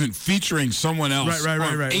that wasn't featuring someone else.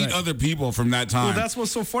 Right. Eight other people from that time. Well, that's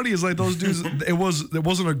what's so funny is like those dudes. It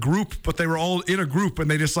wasn't a group, but they were all in a group,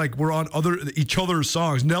 and they just like were on each other's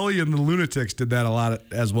songs. Nelly and the Lunatics did that a lot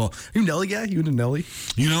as well. Are you a Nelly guy? You into Nelly?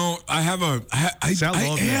 You know, I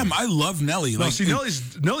love Nelly. No, see,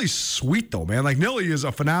 Nelly's sweet though, man. Like Nelly is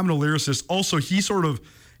a phenomenal lyricist. Also,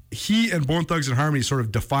 he and Bone Thugs and Harmony sort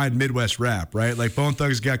of defined Midwest rap, right? Like Bone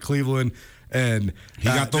Thugs got Cleveland. And he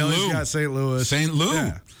got the Nelly's Lou. Got St. Louis. St.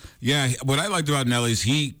 Lou. Yeah. What I liked about Nelly is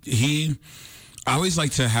I always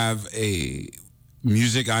like to have a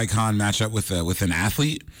music icon match up with an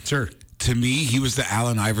athlete. Sure. To me, he was the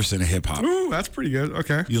Allen Iverson of hip hop. Ooh, that's pretty good.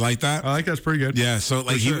 Okay. You like that? I like that's pretty good. Yeah. So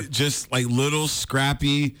like he just like little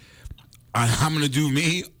scrappy. I'm gonna do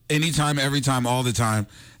me anytime, every time, all the time,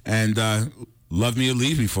 and love me or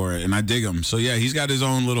leave me for it, and I dig him. So yeah, he's got his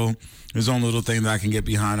own little thing that I can get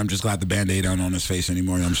behind. I'm just glad the Band-Aid ain't on his face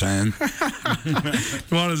anymore, you know what I'm saying?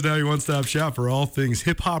 Nuanez Now, your one-stop shop for all things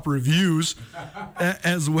hip-hop reviews,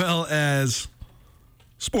 as well as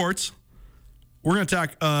sports. We're going to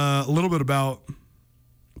talk a little bit about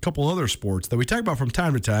a couple other sports that we talk about from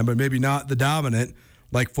time to time, but maybe not the dominant,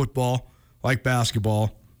 like football, like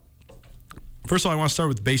basketball. First of all, I want to start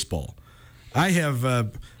with baseball. I have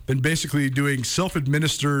been basically doing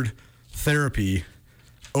self-administered therapy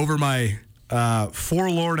over my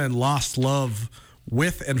forlorn and lost love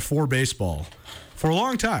with and for baseball for a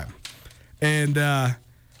long time. And, I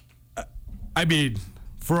mean,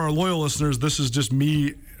 for our loyal listeners, this is just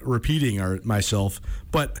me repeating myself.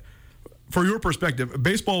 But for your perspective,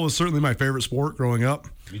 baseball was certainly my favorite sport growing up.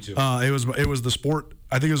 Me too. It was the sport,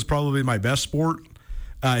 I think it was probably my best sport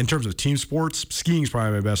in terms of team sports. Skiing is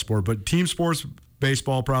probably my best sport, but team sports,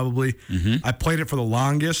 baseball probably. Mm-hmm. I played it for the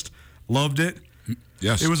longest. Loved it.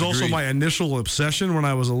 Yes, it was agreed. also my initial obsession when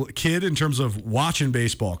I was a kid in terms of watching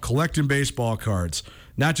baseball, collecting baseball cards,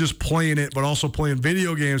 not just playing it, but also playing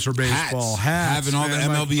video games for baseball. Hats. Having all the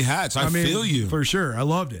MLB hats. I mean, feel you. For sure. I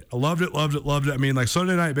loved it. I loved it. I mean, like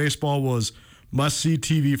Sunday Night Baseball was must-see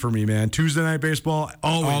TV for me, man. Tuesday Night Baseball,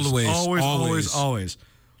 always.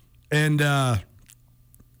 And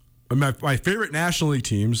my favorite National League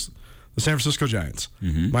teams, the San Francisco Giants.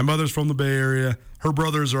 Mm-hmm. My mother's from the Bay Area. Her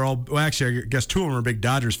brothers are all, well, actually, I guess two of them are big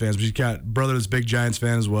Dodgers fans, but she's got a brother that's a big Giants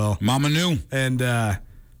fan as well. Mama knew. And I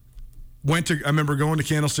remember going to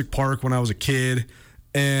Candlestick Park when I was a kid.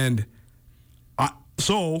 And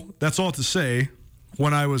so that's all to say,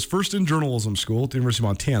 when I was first in journalism school at the University of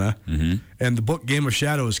Montana, and the book Game of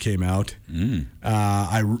Shadows came out,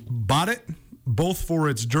 I bought it, both for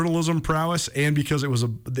its journalism prowess and because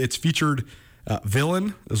it's featured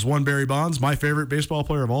villain. There's one Barry Bonds, my favorite baseball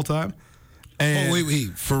player of all time. And, wait,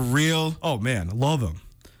 for real? Oh, man, I love him.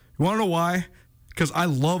 You want to know why? Because I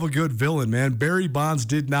love a good villain, man. Barry Bonds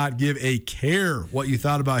did not give a care what you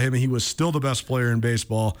thought about him, and he was still the best player in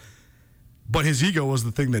baseball. But his ego was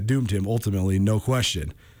the thing that doomed him, ultimately, no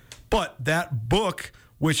question. But that book,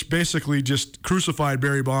 which basically just crucified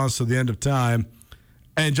Barry Bonds to the end of time,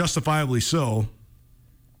 and justifiably so,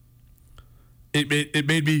 it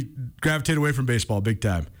made me gravitate away from baseball big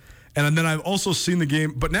time. And then I've also seen the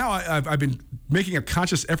game, but now I've been making a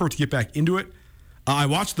conscious effort to get back into it. I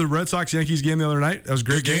watched the Red Sox-Yankees game the other night. That was a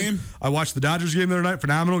great game. I watched the Dodgers game the other night.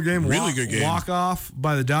 Phenomenal game. Really good game. Walk-off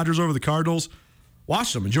by the Dodgers over the Cardinals.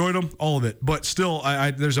 Watched them, enjoyed them, all of it. But still,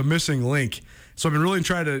 there's a missing link. So I've been really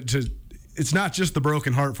trying to it's not just the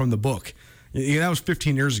broken heart from the book. That was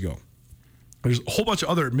 15 years ago. There's a whole bunch of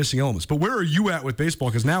other missing elements. But where are you at with baseball?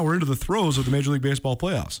 Because now we're into the throes of the Major League Baseball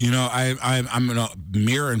playoffs. You know, I'm going to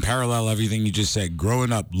mirror and parallel everything you just said.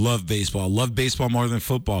 Growing up, loved baseball. Loved baseball more than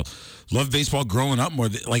football. Loved baseball growing up more.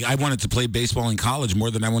 Like, I wanted to play baseball in college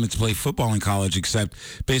more than I wanted to play football in college, except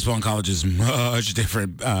baseball in college is much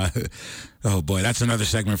different. Oh, boy, that's another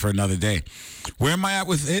segment for another day. Where am I at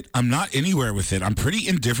with it? I'm not anywhere with it. I'm pretty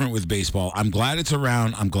indifferent with baseball. I'm glad it's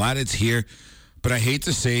around. I'm glad it's here. But I hate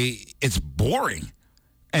to say it's boring.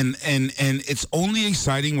 And it's only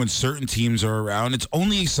exciting when certain teams are around. It's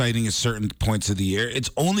only exciting at certain points of the year. It's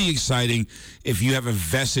only exciting if you have a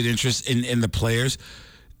vested interest in the players.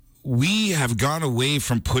 We have gone away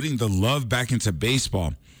from putting the love back into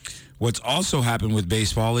baseball. What's also happened with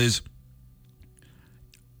baseball is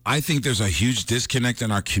I think there's a huge disconnect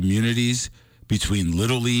in our communities between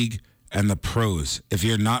Little League and the pros. If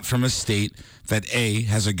you're not from a state that A,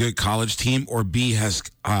 has a good college team, or B, has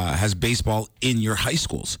baseball in your high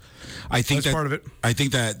schools. I think that's part of it. I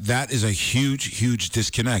think that is a huge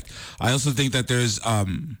disconnect. I also think that there's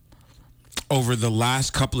over the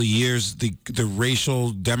last couple of years, the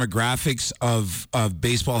racial demographics of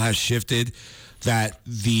baseball has shifted, that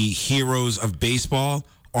the heroes of baseball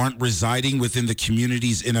aren't residing within the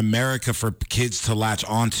communities in America for kids to latch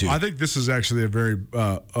onto. I think this is actually a very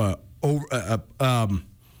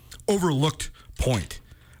overlooked point.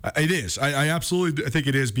 It is. I absolutely think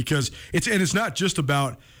it is, because it's not just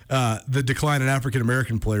about the decline in African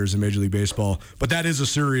American players in Major League Baseball, but that is a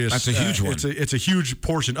serious. That's a huge one. It's a huge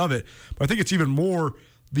portion of it. But I think it's even more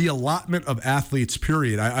the allotment of athletes.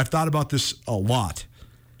 Period. I've thought about this a lot.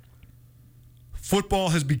 Football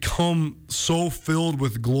has become so filled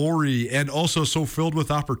with glory and also so filled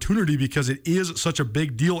with opportunity because it is such a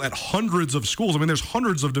big deal at hundreds of schools. I mean, there's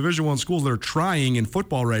hundreds of Division I schools that are trying in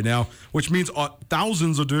football right now, which means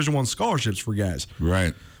thousands of Division I scholarships for guys.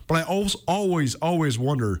 Right. But I always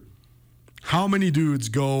wonder how many dudes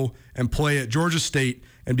go and play at Georgia State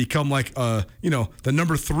and become like the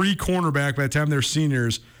number 3 cornerback by the time they're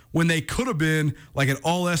seniors, when they could have been like an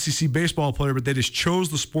all-SEC baseball player, but they just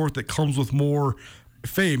chose the sport that comes with more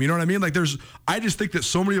fame. You know what I mean? Like, I just think that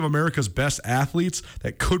so many of America's best athletes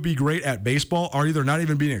that could be great at baseball are either not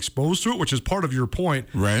even being exposed to it, which is part of your point,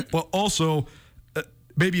 right? But also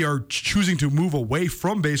maybe are choosing to move away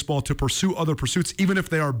from baseball to pursue other pursuits, even if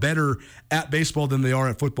they are better at baseball than they are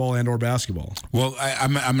at football and or basketball. Well,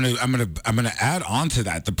 I'm gonna add on to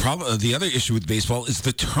that. The other issue with baseball is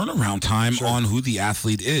the turnaround time on who the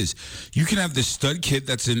athlete is. You can have this stud kid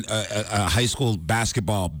that's in a high school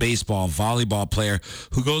basketball, baseball, volleyball player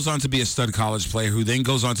who goes on to be a stud college player, who then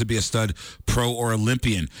goes on to be a stud pro or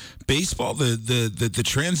Olympian. Baseball, the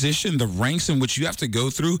transition, the ranks in which you have to go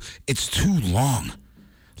through, it's too long.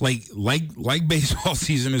 Like baseball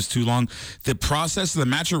season is too long. The process, the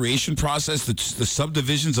maturation process, the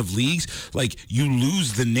subdivisions of leagues, like, you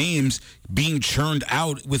lose the names being churned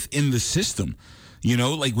out within the system. You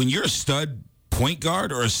know, like when you're a stud point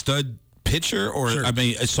guard or a stud pitcher or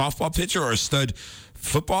a softball pitcher or a stud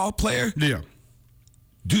football player. Yeah.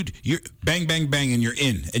 Dude, you're bang, bang, bang, and you're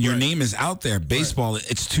in. And your name is out there. Baseball,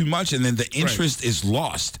 it's too much, and then the interest is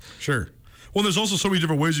lost. Sure. Well, there's also so many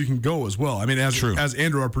different ways you can go as well. I mean, as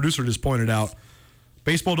Andrew, our producer, just pointed out,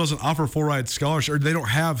 baseball doesn't offer full-ride scholarships, or they don't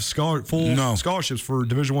have scholarships for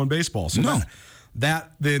Division I baseball. So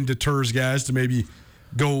that then deters guys to maybe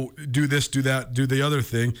go do this, do that, do the other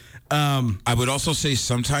thing. I would also say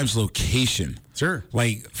sometimes location. Sure.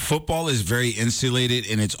 Like football is very insulated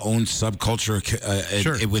in its own subculture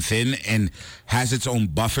within and has its own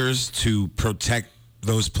buffers to protect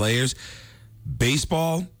those players.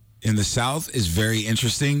 Baseball in the South is very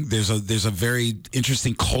interesting. There's a very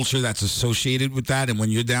interesting culture that's associated with that. And when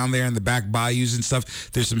you're down there in the back bayous and stuff,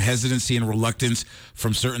 there's some hesitancy and reluctance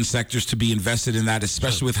from certain sectors to be invested in that,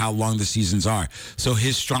 especially with how long the seasons are. So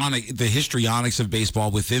the histrionics of baseball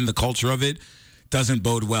within the culture of it doesn't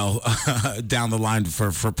bode well down the line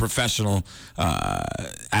for professional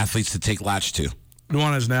athletes to take latch to.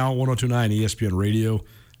 Nuanez now, 102.9 ESPN Radio.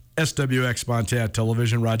 SWX Montana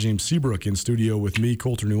Television. Rajiem Seabrook in studio with me,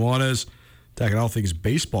 Colter Nuanez, talking all things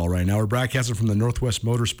baseball right now. We're broadcasting from the Northwest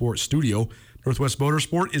Motorsport studio. Northwest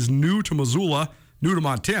Motorsport is new to Missoula, new to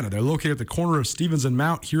Montana. They're located at the corner of Stevens and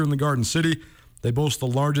Mount here in the Garden City. They boast the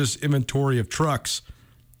largest inventory of trucks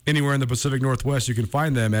anywhere in the Pacific Northwest. You can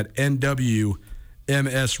find them at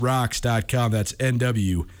nwmsrocks.com. That's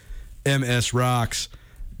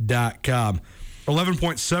nwmsrocks.com.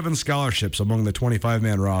 11.7 scholarships among the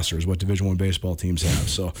 25-man roster is what Division I baseball teams have.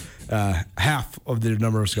 So half of the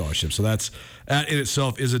number of scholarships. So that in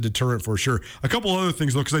itself is a deterrent for sure. A couple other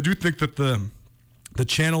things, though, because I do think that the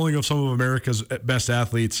channeling of some of America's best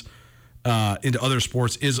athletes into other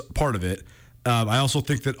sports is part of it. I also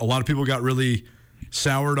think that a lot of people got really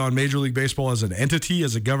soured on Major League Baseball as an entity,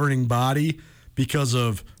 as a governing body, because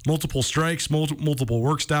of multiple strikes, multiple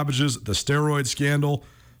work stoppages, the steroid scandal.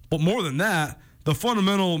 But more than that, the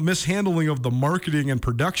fundamental mishandling of the marketing and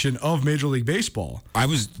production of Major League Baseball. I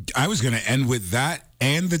was going to end with that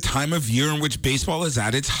and the time of year in which baseball is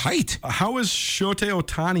at its height. How is Shohei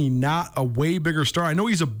Ohtani not a way bigger star? I know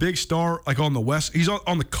he's a big star, like on the West. He's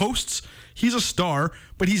on the coasts. He's a star,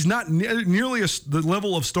 but he's not nearly the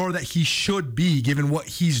level of star that he should be, given what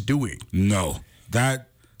he's doing. No, that.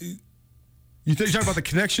 You talk about the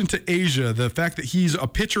connection to Asia, the fact that he's a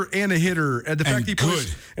pitcher and a hitter, and the fact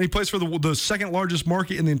that he plays for the second largest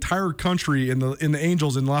market in the entire country in the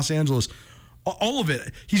Angels in Los Angeles. All of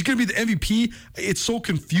it. He's going to be the MVP. It's so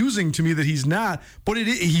confusing to me that he's not, but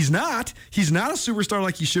he's not. He's not a superstar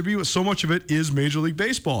like he should be, but so much of it is Major League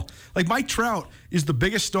Baseball. Like Mike Trout is the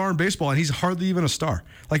biggest star in baseball, and he's hardly even a star.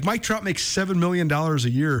 Like Mike Trout makes $7 million a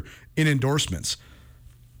year in endorsements.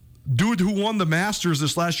 Dude who won the Masters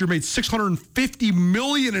this last year made $650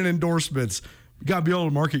 million in endorsements. You got to be able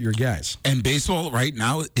to market your guys. And baseball right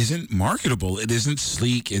now isn't marketable. It isn't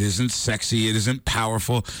sleek. It isn't sexy. It isn't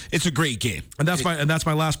powerful. It's a great game. And that's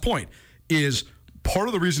my last point. Is part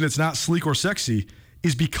of the reason it's not sleek or sexy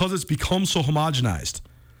is because it's become so homogenized.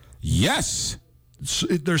 Yes.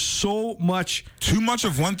 There's so much. Too much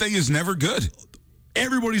of one thing is never good.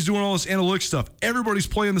 Everybody's doing all this analytic stuff. Everybody's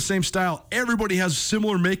playing the same style. Everybody has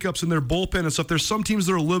similar makeups in their bullpen and stuff. There's some teams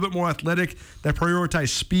that are a little bit more athletic, that prioritize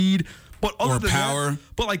speed. But other than power.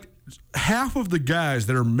 But like half of the guys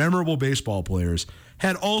that are memorable baseball players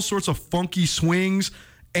had all sorts of funky swings.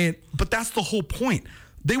 But that's the whole point.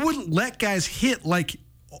 They wouldn't let guys hit like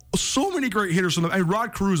so many great hitters from them. I mean,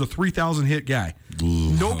 Rod Carew is a 3,000 hit guy.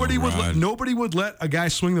 Ooh, nobody would let a guy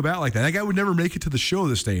swing the bat like that. That guy would never make it to the show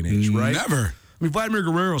this day and age, right? Never. I mean, Vladimir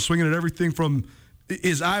Guerrero swinging at everything from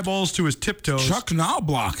his eyeballs to his tiptoes. Chuck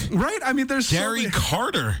Knobloch. Right? I mean, there's Gary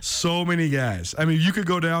Carter. So many guys. I mean, you could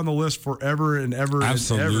go down the list forever and ever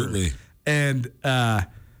Absolutely. and ever. And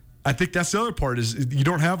I think that's the other part is you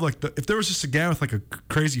don't have like if there was just a guy with like a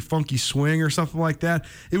crazy funky swing or something like that,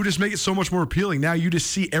 it would just make it so much more appealing. Now you just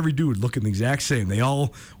see every dude looking the exact same. They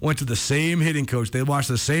all went to the same hitting coach. They watched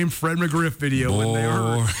the same Fred McGriff video when they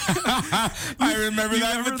were. I remember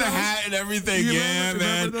that with the hat and everything. Man.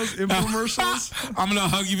 Remember those infomercials? I'm gonna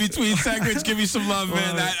hug you between segments. Give me some love,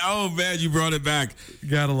 man. Man, you brought it back.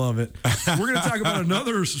 Gotta love it. We're gonna talk about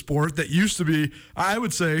another sport that used to be, I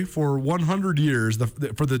would say, for 100 years,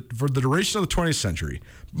 for the duration of the 20th century,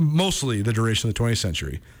 mostly the duration of the 20th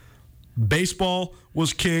century, baseball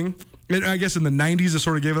was king. And I guess in the 90s, it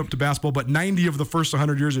sort of gave it up to basketball, but 90 of the first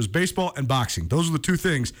 100 years, it was baseball and boxing. Those are the two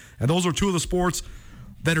things, and those are two of the sports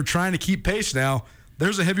that are trying to keep pace now.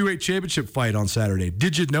 There's a heavyweight championship fight on Saturday.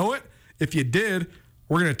 Did you know it? If you did,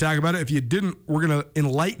 we're going to talk about it. If you didn't, we're going to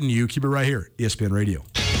enlighten you. Keep it right here, ESPN Radio.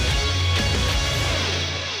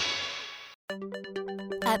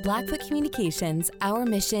 At Blackfoot Communications, our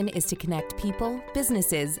mission is to connect people,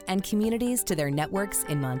 businesses, and communities to their networks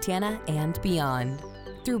in Montana and beyond.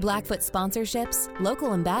 Through Blackfoot sponsorships,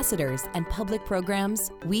 local ambassadors, and public programs,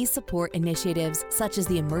 we support initiatives such as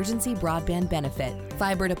the Emergency Broadband Benefit,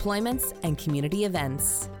 fiber deployments, and community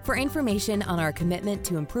events. For information on our commitment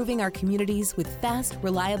to improving our communities with fast,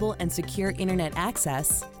 reliable, and secure internet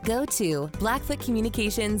access, go to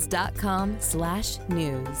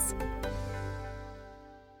blackfootcommunications.com/news.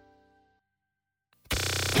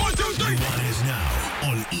 Nuanez now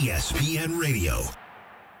on ESPN Radio.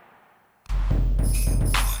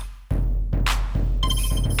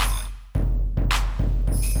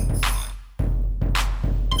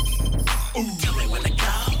 Tell me when to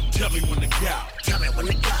go. Tell me when to go. Tell me when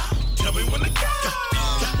to go. Tell me when to go.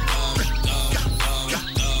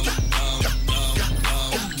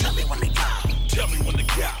 Tell me when to go. Tell me when to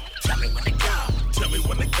go. Tell me when to go. Tell me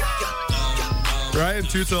when to go. Ryan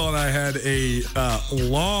Tutel and I had a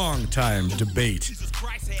long time debate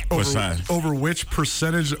over what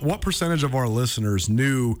percentage of our listeners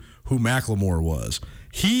knew who Macklemore was.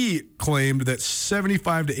 He claimed that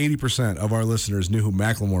 75 to 80% of our listeners knew who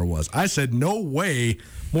Macklemore was. I said, no way,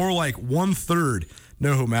 more like 1/3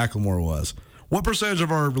 know who Macklemore was. What percentage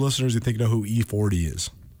of our listeners do you think know who E40 is?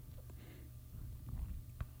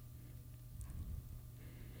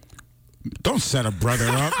 Don't set a brother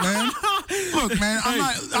up, man. Look, man,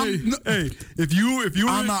 I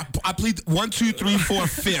plead 1, 2, 3, 4,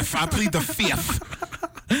 5th. I plead the 5th.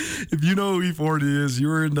 If you know who E40 is, you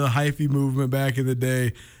were in the hyphy movement back in the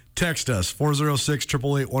day, text us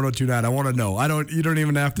 406-888-1029. I want to know. You don't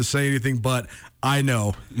even have to say anything, but I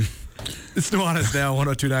know. It's Nuanez now,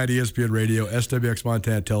 1029 ESPN Radio, SWX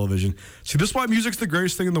Montana Television. See, this is why music's the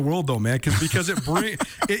greatest thing in the world, though, man, because it brings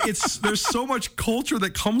there's so much culture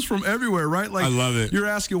that comes from everywhere, right? Like, I love it. You're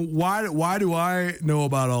asking why do I know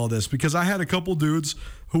about all this? Because I had a couple dudes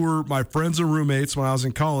who were my friends and roommates when I was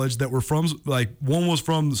in college that were from, like, one was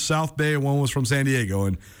from South Bay and one was from San Diego,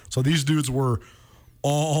 and so these dudes were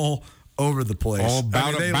all over the place. All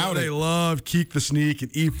about They love Keek the Sneak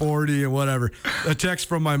and E40 and whatever. A text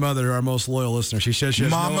from my mother, our most loyal listener. She says she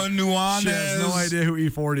has Nuanez. She has no idea who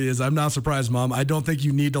E40 is. I'm not surprised, Mom. I don't think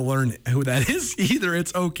you need to learn who that is either.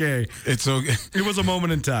 It's okay. It's okay. It was a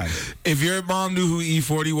moment in time. If your mom knew who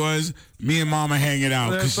E40 was, me and Mom are hanging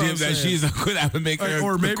out because she's that would make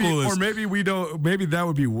her the coolest. Or maybe we don't. Maybe that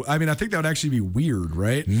would be. I mean, I think that would actually be weird,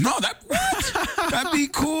 right? No, that'd be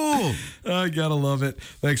cool. I gotta love it.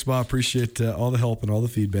 Thanks, Bob. Appreciate all the help and all the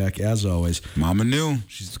feedback as always. Mama knew.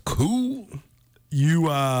 She's cool. You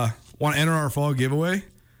want to enter our fall giveaway?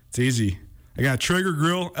 It's easy. I got a Traeger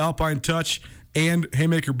grill, Alpine Touch, and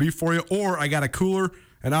Haymaker beef for you. Or I got a cooler,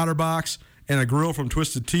 an OtterBox, and a grill from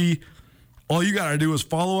Twisted Tea. All you got to do is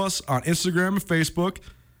follow us on Instagram and Facebook.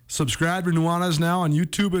 Subscribe to Nuanez now on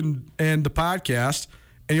YouTube and the podcast.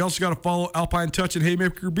 And you also got to follow Alpine Touch and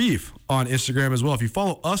Haymaker Beef on Instagram as well. If you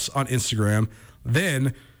follow us on Instagram,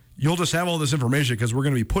 then you'll just have all this information because we're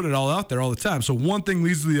going to be putting it all out there all the time. So one thing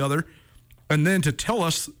leads to the other. And then to tell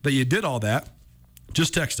us that you did all that,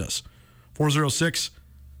 just text us.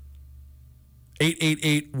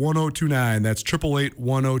 406-888-1029. That's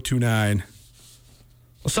 888-1029.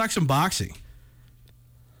 Let's talk some boxing.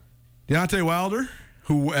 Deontay Wilder,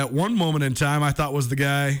 who at one moment in time I thought was the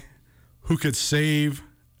guy who could save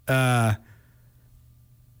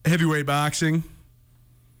heavyweight boxing.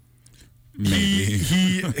 Maybe.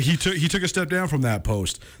 He took a step down from that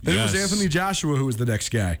post. Then it was Anthony Joshua who was the next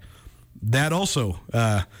guy. That also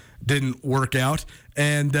didn't work out.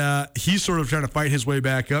 And he's sort of trying to fight his way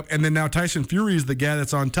back up. And then now Tyson Fury is the guy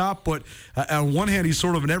that's on top. But on one hand, he's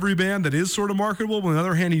sort of an everyman that is sort of marketable. But on the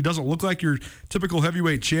other hand, he doesn't look like your typical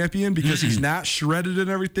heavyweight champion because he's not shredded and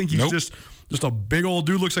everything. He's just a big old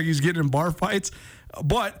dude. Looks like he's getting in bar fights.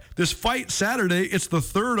 But this fight Saturday, it's the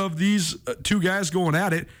third of these two guys going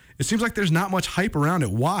at it. It seems like there's not much hype around it.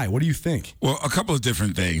 Why? What do you think? Well, a couple of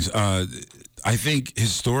different things. I think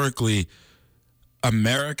historically,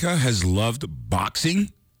 America has loved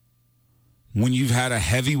boxing when you've had a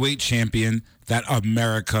heavyweight champion that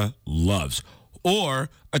America loves, or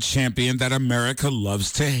a champion that America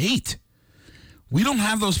loves to hate. We don't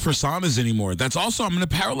have those personas anymore. That's also, I'm going to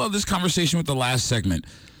parallel this conversation with the last segment.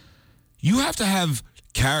 You have to have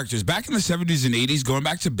characters. Back in the 70s and 80s, going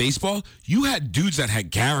back to baseball, you had dudes that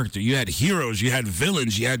had character. You had heroes, you had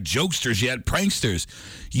villains, you had jokesters, you had pranksters.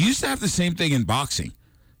 You used to have the same thing in boxing.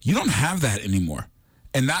 You don't have that anymore.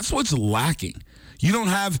 And that's what's lacking. You don't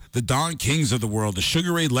have the Don Kings of the world, the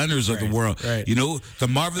Sugar Ray Leonards of the world, the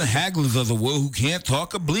Marvin Haglers of the world who can't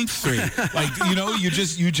talk a blink straight.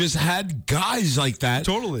 You just had guys like that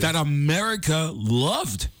that America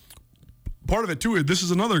loved. Part of it, too, this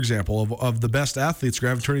is another example of the best athletes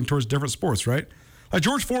gravitating towards different sports, right? Like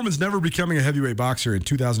George Foreman's never becoming a heavyweight boxer in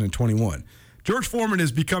 2021. George Foreman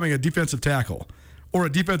is becoming a defensive tackle or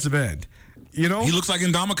a defensive end. He looks like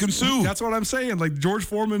Ndamukong Suh. That's what I'm saying. Like George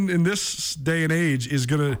Foreman in this day and age is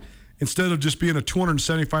going to, instead of just being a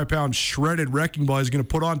 275-pound shredded wrecking ball, he's going to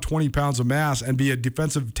put on 20 pounds of mass and be a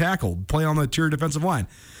defensive tackle, play on the interior defensive line.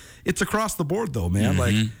 It's across the board, though,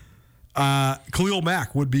 man. Khalil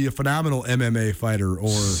Mack would be a phenomenal MMA fighter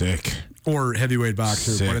or heavyweight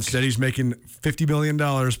boxer, but instead he's making $50 million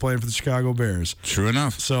playing for the Chicago Bears. True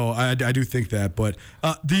enough. So I do think that. But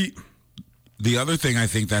the other thing I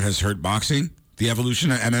think that has hurt boxing, the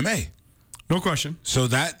evolution of MMA. No question. So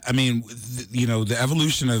that, the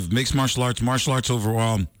evolution of mixed martial arts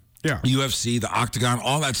overall, UFC, the Octagon,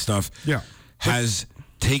 all that stuff has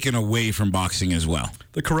taken away from boxing as well.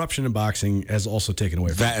 The corruption in boxing has also taken away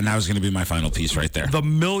from that, and that was going to be my final piece right there. The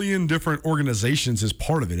million different organizations is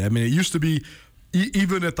part of it. I mean, it used to be,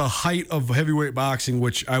 even at the height of heavyweight boxing,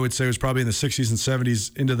 which I would say was probably in the 60s and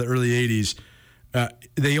 70s into the early 80s,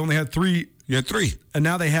 they only had three. You had three. And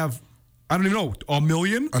now they have, I don't even know, a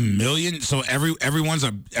million? A million? So everyone's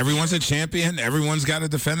a champion. Everyone's got to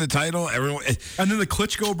defend the title. And then the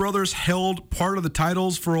Klitschko brothers held part of the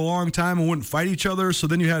titles for a long time and wouldn't fight each other. So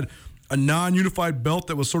then you had a non-unified belt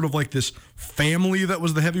that was sort of like this family that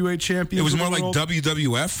was the heavyweight champion. It was more like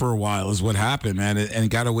WWF for a while is what happened, man, and it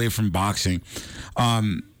got away from boxing.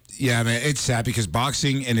 Yeah, man, it's sad because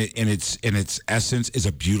boxing in its essence is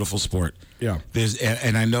a beautiful sport. Yeah.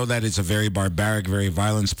 And I know that it's a very barbaric, very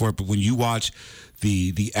violent sport, but when you watch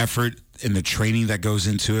the effort and the training that goes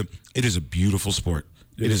into it, it is a beautiful sport.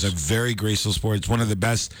 It is a very graceful sport. It's one of the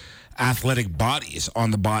best athletic bodies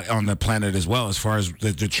on the planet as well, as far as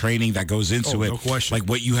the training that goes into it. No question. Like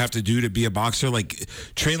what you have to do to be a boxer, like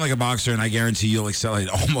train like a boxer, and I guarantee you'll excel at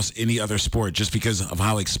almost any other sport just because of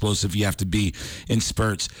how explosive you have to be in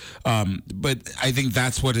spurts. But I think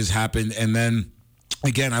that's what has happened. And then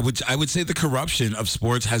again, I would say the corruption of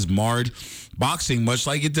sports has marred boxing much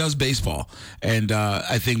like it does baseball. And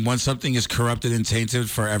I think once something is corrupted and tainted,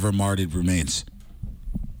 forever marred it remains.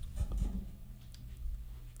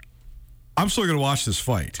 I'm still going to watch this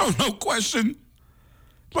fight. Oh, no question.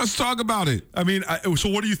 Let's talk about it. I mean, so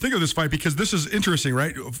what do you think of this fight? Because this is interesting,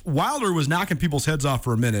 right? Wilder was knocking people's heads off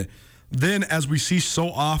for a minute. Then, as we see so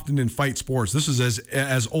often in fight sports, this is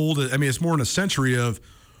as old as, I mean, it's more than a century of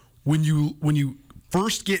when you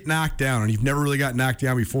first get knocked down and you've never really got knocked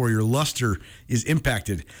down before, your luster is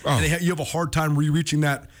impacted. Oh. And you have a hard time reaching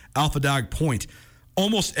that alpha dog point.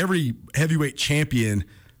 Almost every heavyweight champion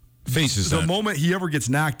faces the moment he ever gets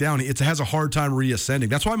knocked down, it has a hard time reascending.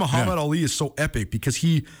 That's why Muhammad Ali is so epic, because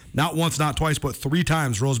he not once, not twice, but 3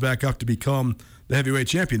 times rose back up to become the heavyweight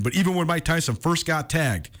champion. But even when Mike Tyson first got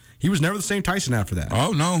tagged, he was never the same Tyson after that.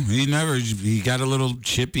 Oh, no, he never. He got a little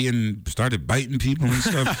chippy and started biting people and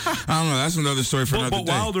stuff. I don't know. That's another story for another day.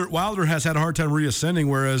 But Wilder has had a hard time reascending,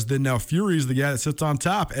 whereas then now Fury's the guy that sits on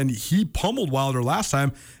top, and he pummeled Wilder last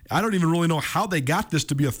time. I don't even really know how they got this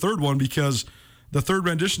to be a third one, because the third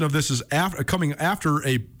rendition of this is coming after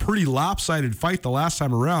a pretty lopsided fight the last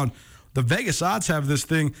time around. The Vegas odds have this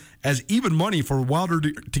thing as even money for Wilder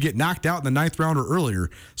to get knocked out in the 9th round or earlier.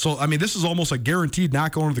 So, I mean, this is almost a guaranteed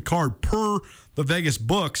not going to the card per the Vegas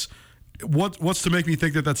books. What's to make me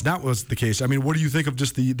think that that's not what's the case? I mean, what do you think of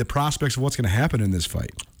just the prospects of what's going to happen in this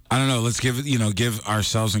fight? I don't know. Let's give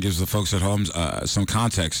ourselves and give the folks at home some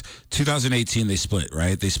context. 2018, they split,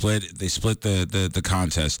 right? They split the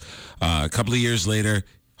contest. A couple of years later,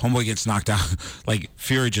 homeboy gets knocked out. Like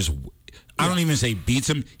Fury just, I don't even say beats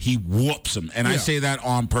him, he whoops him, and I say that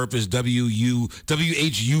on purpose.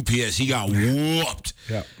 WHUPS. He got whooped.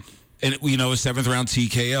 Yeah. And a 7th round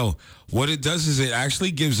TKO. What it does is it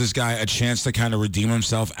actually gives this guy a chance to kind of redeem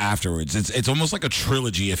himself afterwards. It's almost like a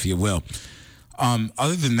trilogy, if you will.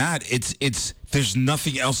 Other than that, it's there's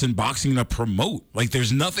nothing else in boxing to promote. Like,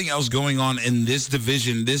 there's nothing else going on in this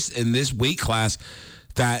division, in this weight class,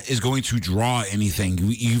 that is going to draw anything.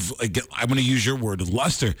 I'm going to use your word,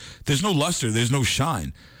 luster. There's no luster. There's no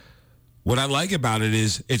shine. What I like about it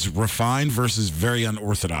is it's refined versus very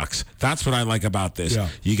unorthodox. That's what I like about this. Yeah.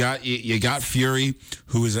 You got Fury,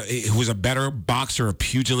 who is a better boxer, a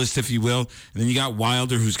pugilist, if you will. And then you got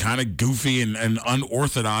Wilder, who's kind of goofy and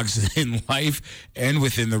unorthodox in life and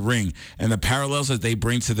within the ring. And the parallels that they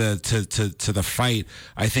bring to the fight,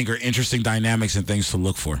 I think, are interesting dynamics and things to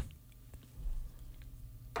look for.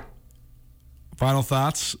 Final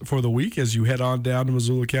thoughts for the week as you head on down to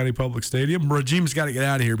Missoula County Public Stadium. Rajiem's got to get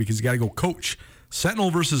out of here because he's got to go coach Sentinel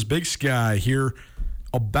versus Big Sky here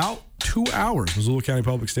about 2 hours. Missoula County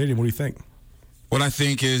Public Stadium. What do you think? What I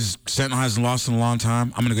think is Sentinel hasn't lost in a long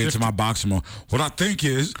time. I'm going to go into my boxing mode. What I think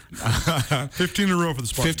is 15 in a row for the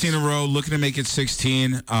Spartans. 15 in a row, looking to make it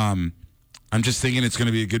 16. I'm just thinking it's going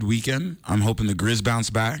to be a good weekend. I'm hoping the Grizz bounce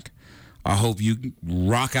back. I hope you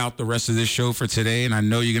rock out the rest of this show for today, and I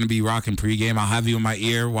know you're going to be rocking pregame. I'll have you in my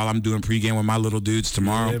ear while I'm doing pregame with my little dudes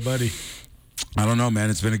tomorrow. Hey, buddy. I don't know,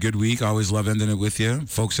 man. It's been a good week. I always love ending it with you.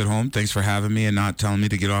 Folks at home, thanks for having me and not telling me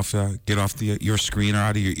to get off your screen or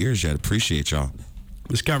out of your ears yet. Appreciate y'all.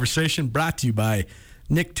 This conversation brought to you by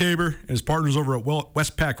Nick Tabor and his partners over at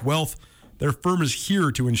Westpac Wealth. Their firm is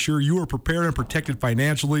here to ensure you are prepared and protected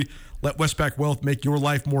financially. Let Westpac Wealth make your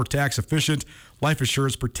life more tax efficient. Life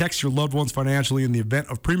assurance protects your loved ones financially in the event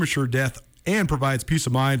of premature death and provides peace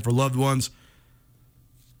of mind for loved ones.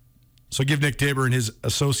 So give Nick Tabor and his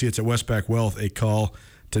associates at Westpac Wealth a call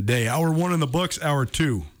today. Hour 1 in the books, hour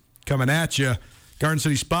 2 coming at you. Garden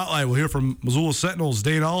City Spotlight, we'll hear from Missoula Sentinels'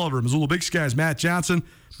 Dane Oliver, Missoula Big Sky's Matt Johnson,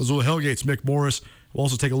 Missoula Hellgate's Mick Morris. We'll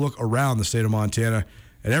also take a look around the state of Montana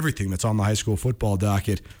at everything that's on the high school football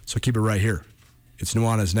docket. So keep it right here. It's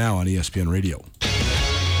Nuanez Now on ESPN Radio.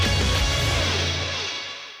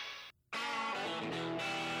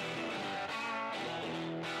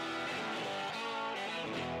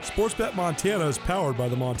 Sportsbet Montana is powered by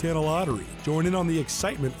the Montana Lottery. Join in on the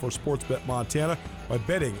excitement for Sportsbet Montana by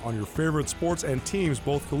betting on your favorite sports and teams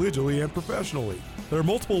both collegially and professionally. There are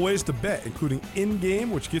multiple ways to bet, including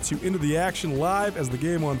in-game, which gets you into the action live as the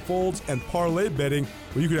game unfolds, and parlay betting,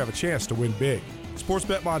 where you could have a chance to win big.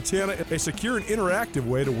 Sportsbet Montana, a secure and interactive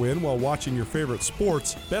way to win while watching your favorite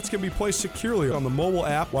sports. Bets can be placed securely on the mobile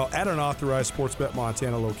app while at an authorized Sportsbet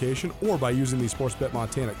Montana location or by using the Sportsbet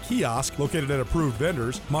Montana kiosk located at approved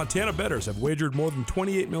vendors. Montana bettors have wagered more than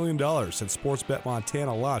 $28 million since Sportsbet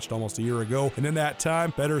Montana launched almost a year ago, and in that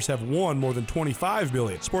time, bettors have won more than $25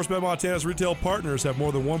 million. Sportsbet Montana's retail partners have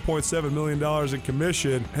more than $1.7 million in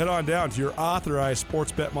commission. Head on down to your authorized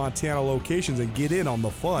Sportsbet Montana locations and get in on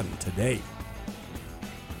the fun today.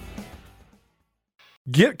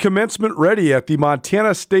 Get commencement ready at the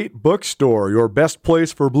Montana State Bookstore, your best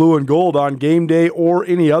place for blue and gold on game day or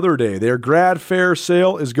any other day. Their grad fair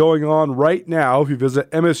sale is going on right now if you visit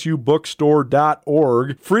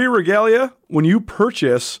msubookstore.org. Free regalia when you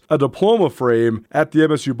purchase a diploma frame at the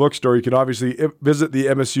MSU Bookstore. You can obviously visit the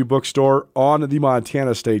MSU Bookstore on the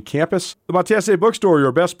Montana State campus. The Montana State Bookstore,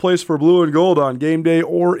 your best place for blue and gold on game day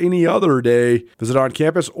or any other day. Visit on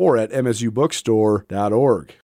campus or at msubookstore.org.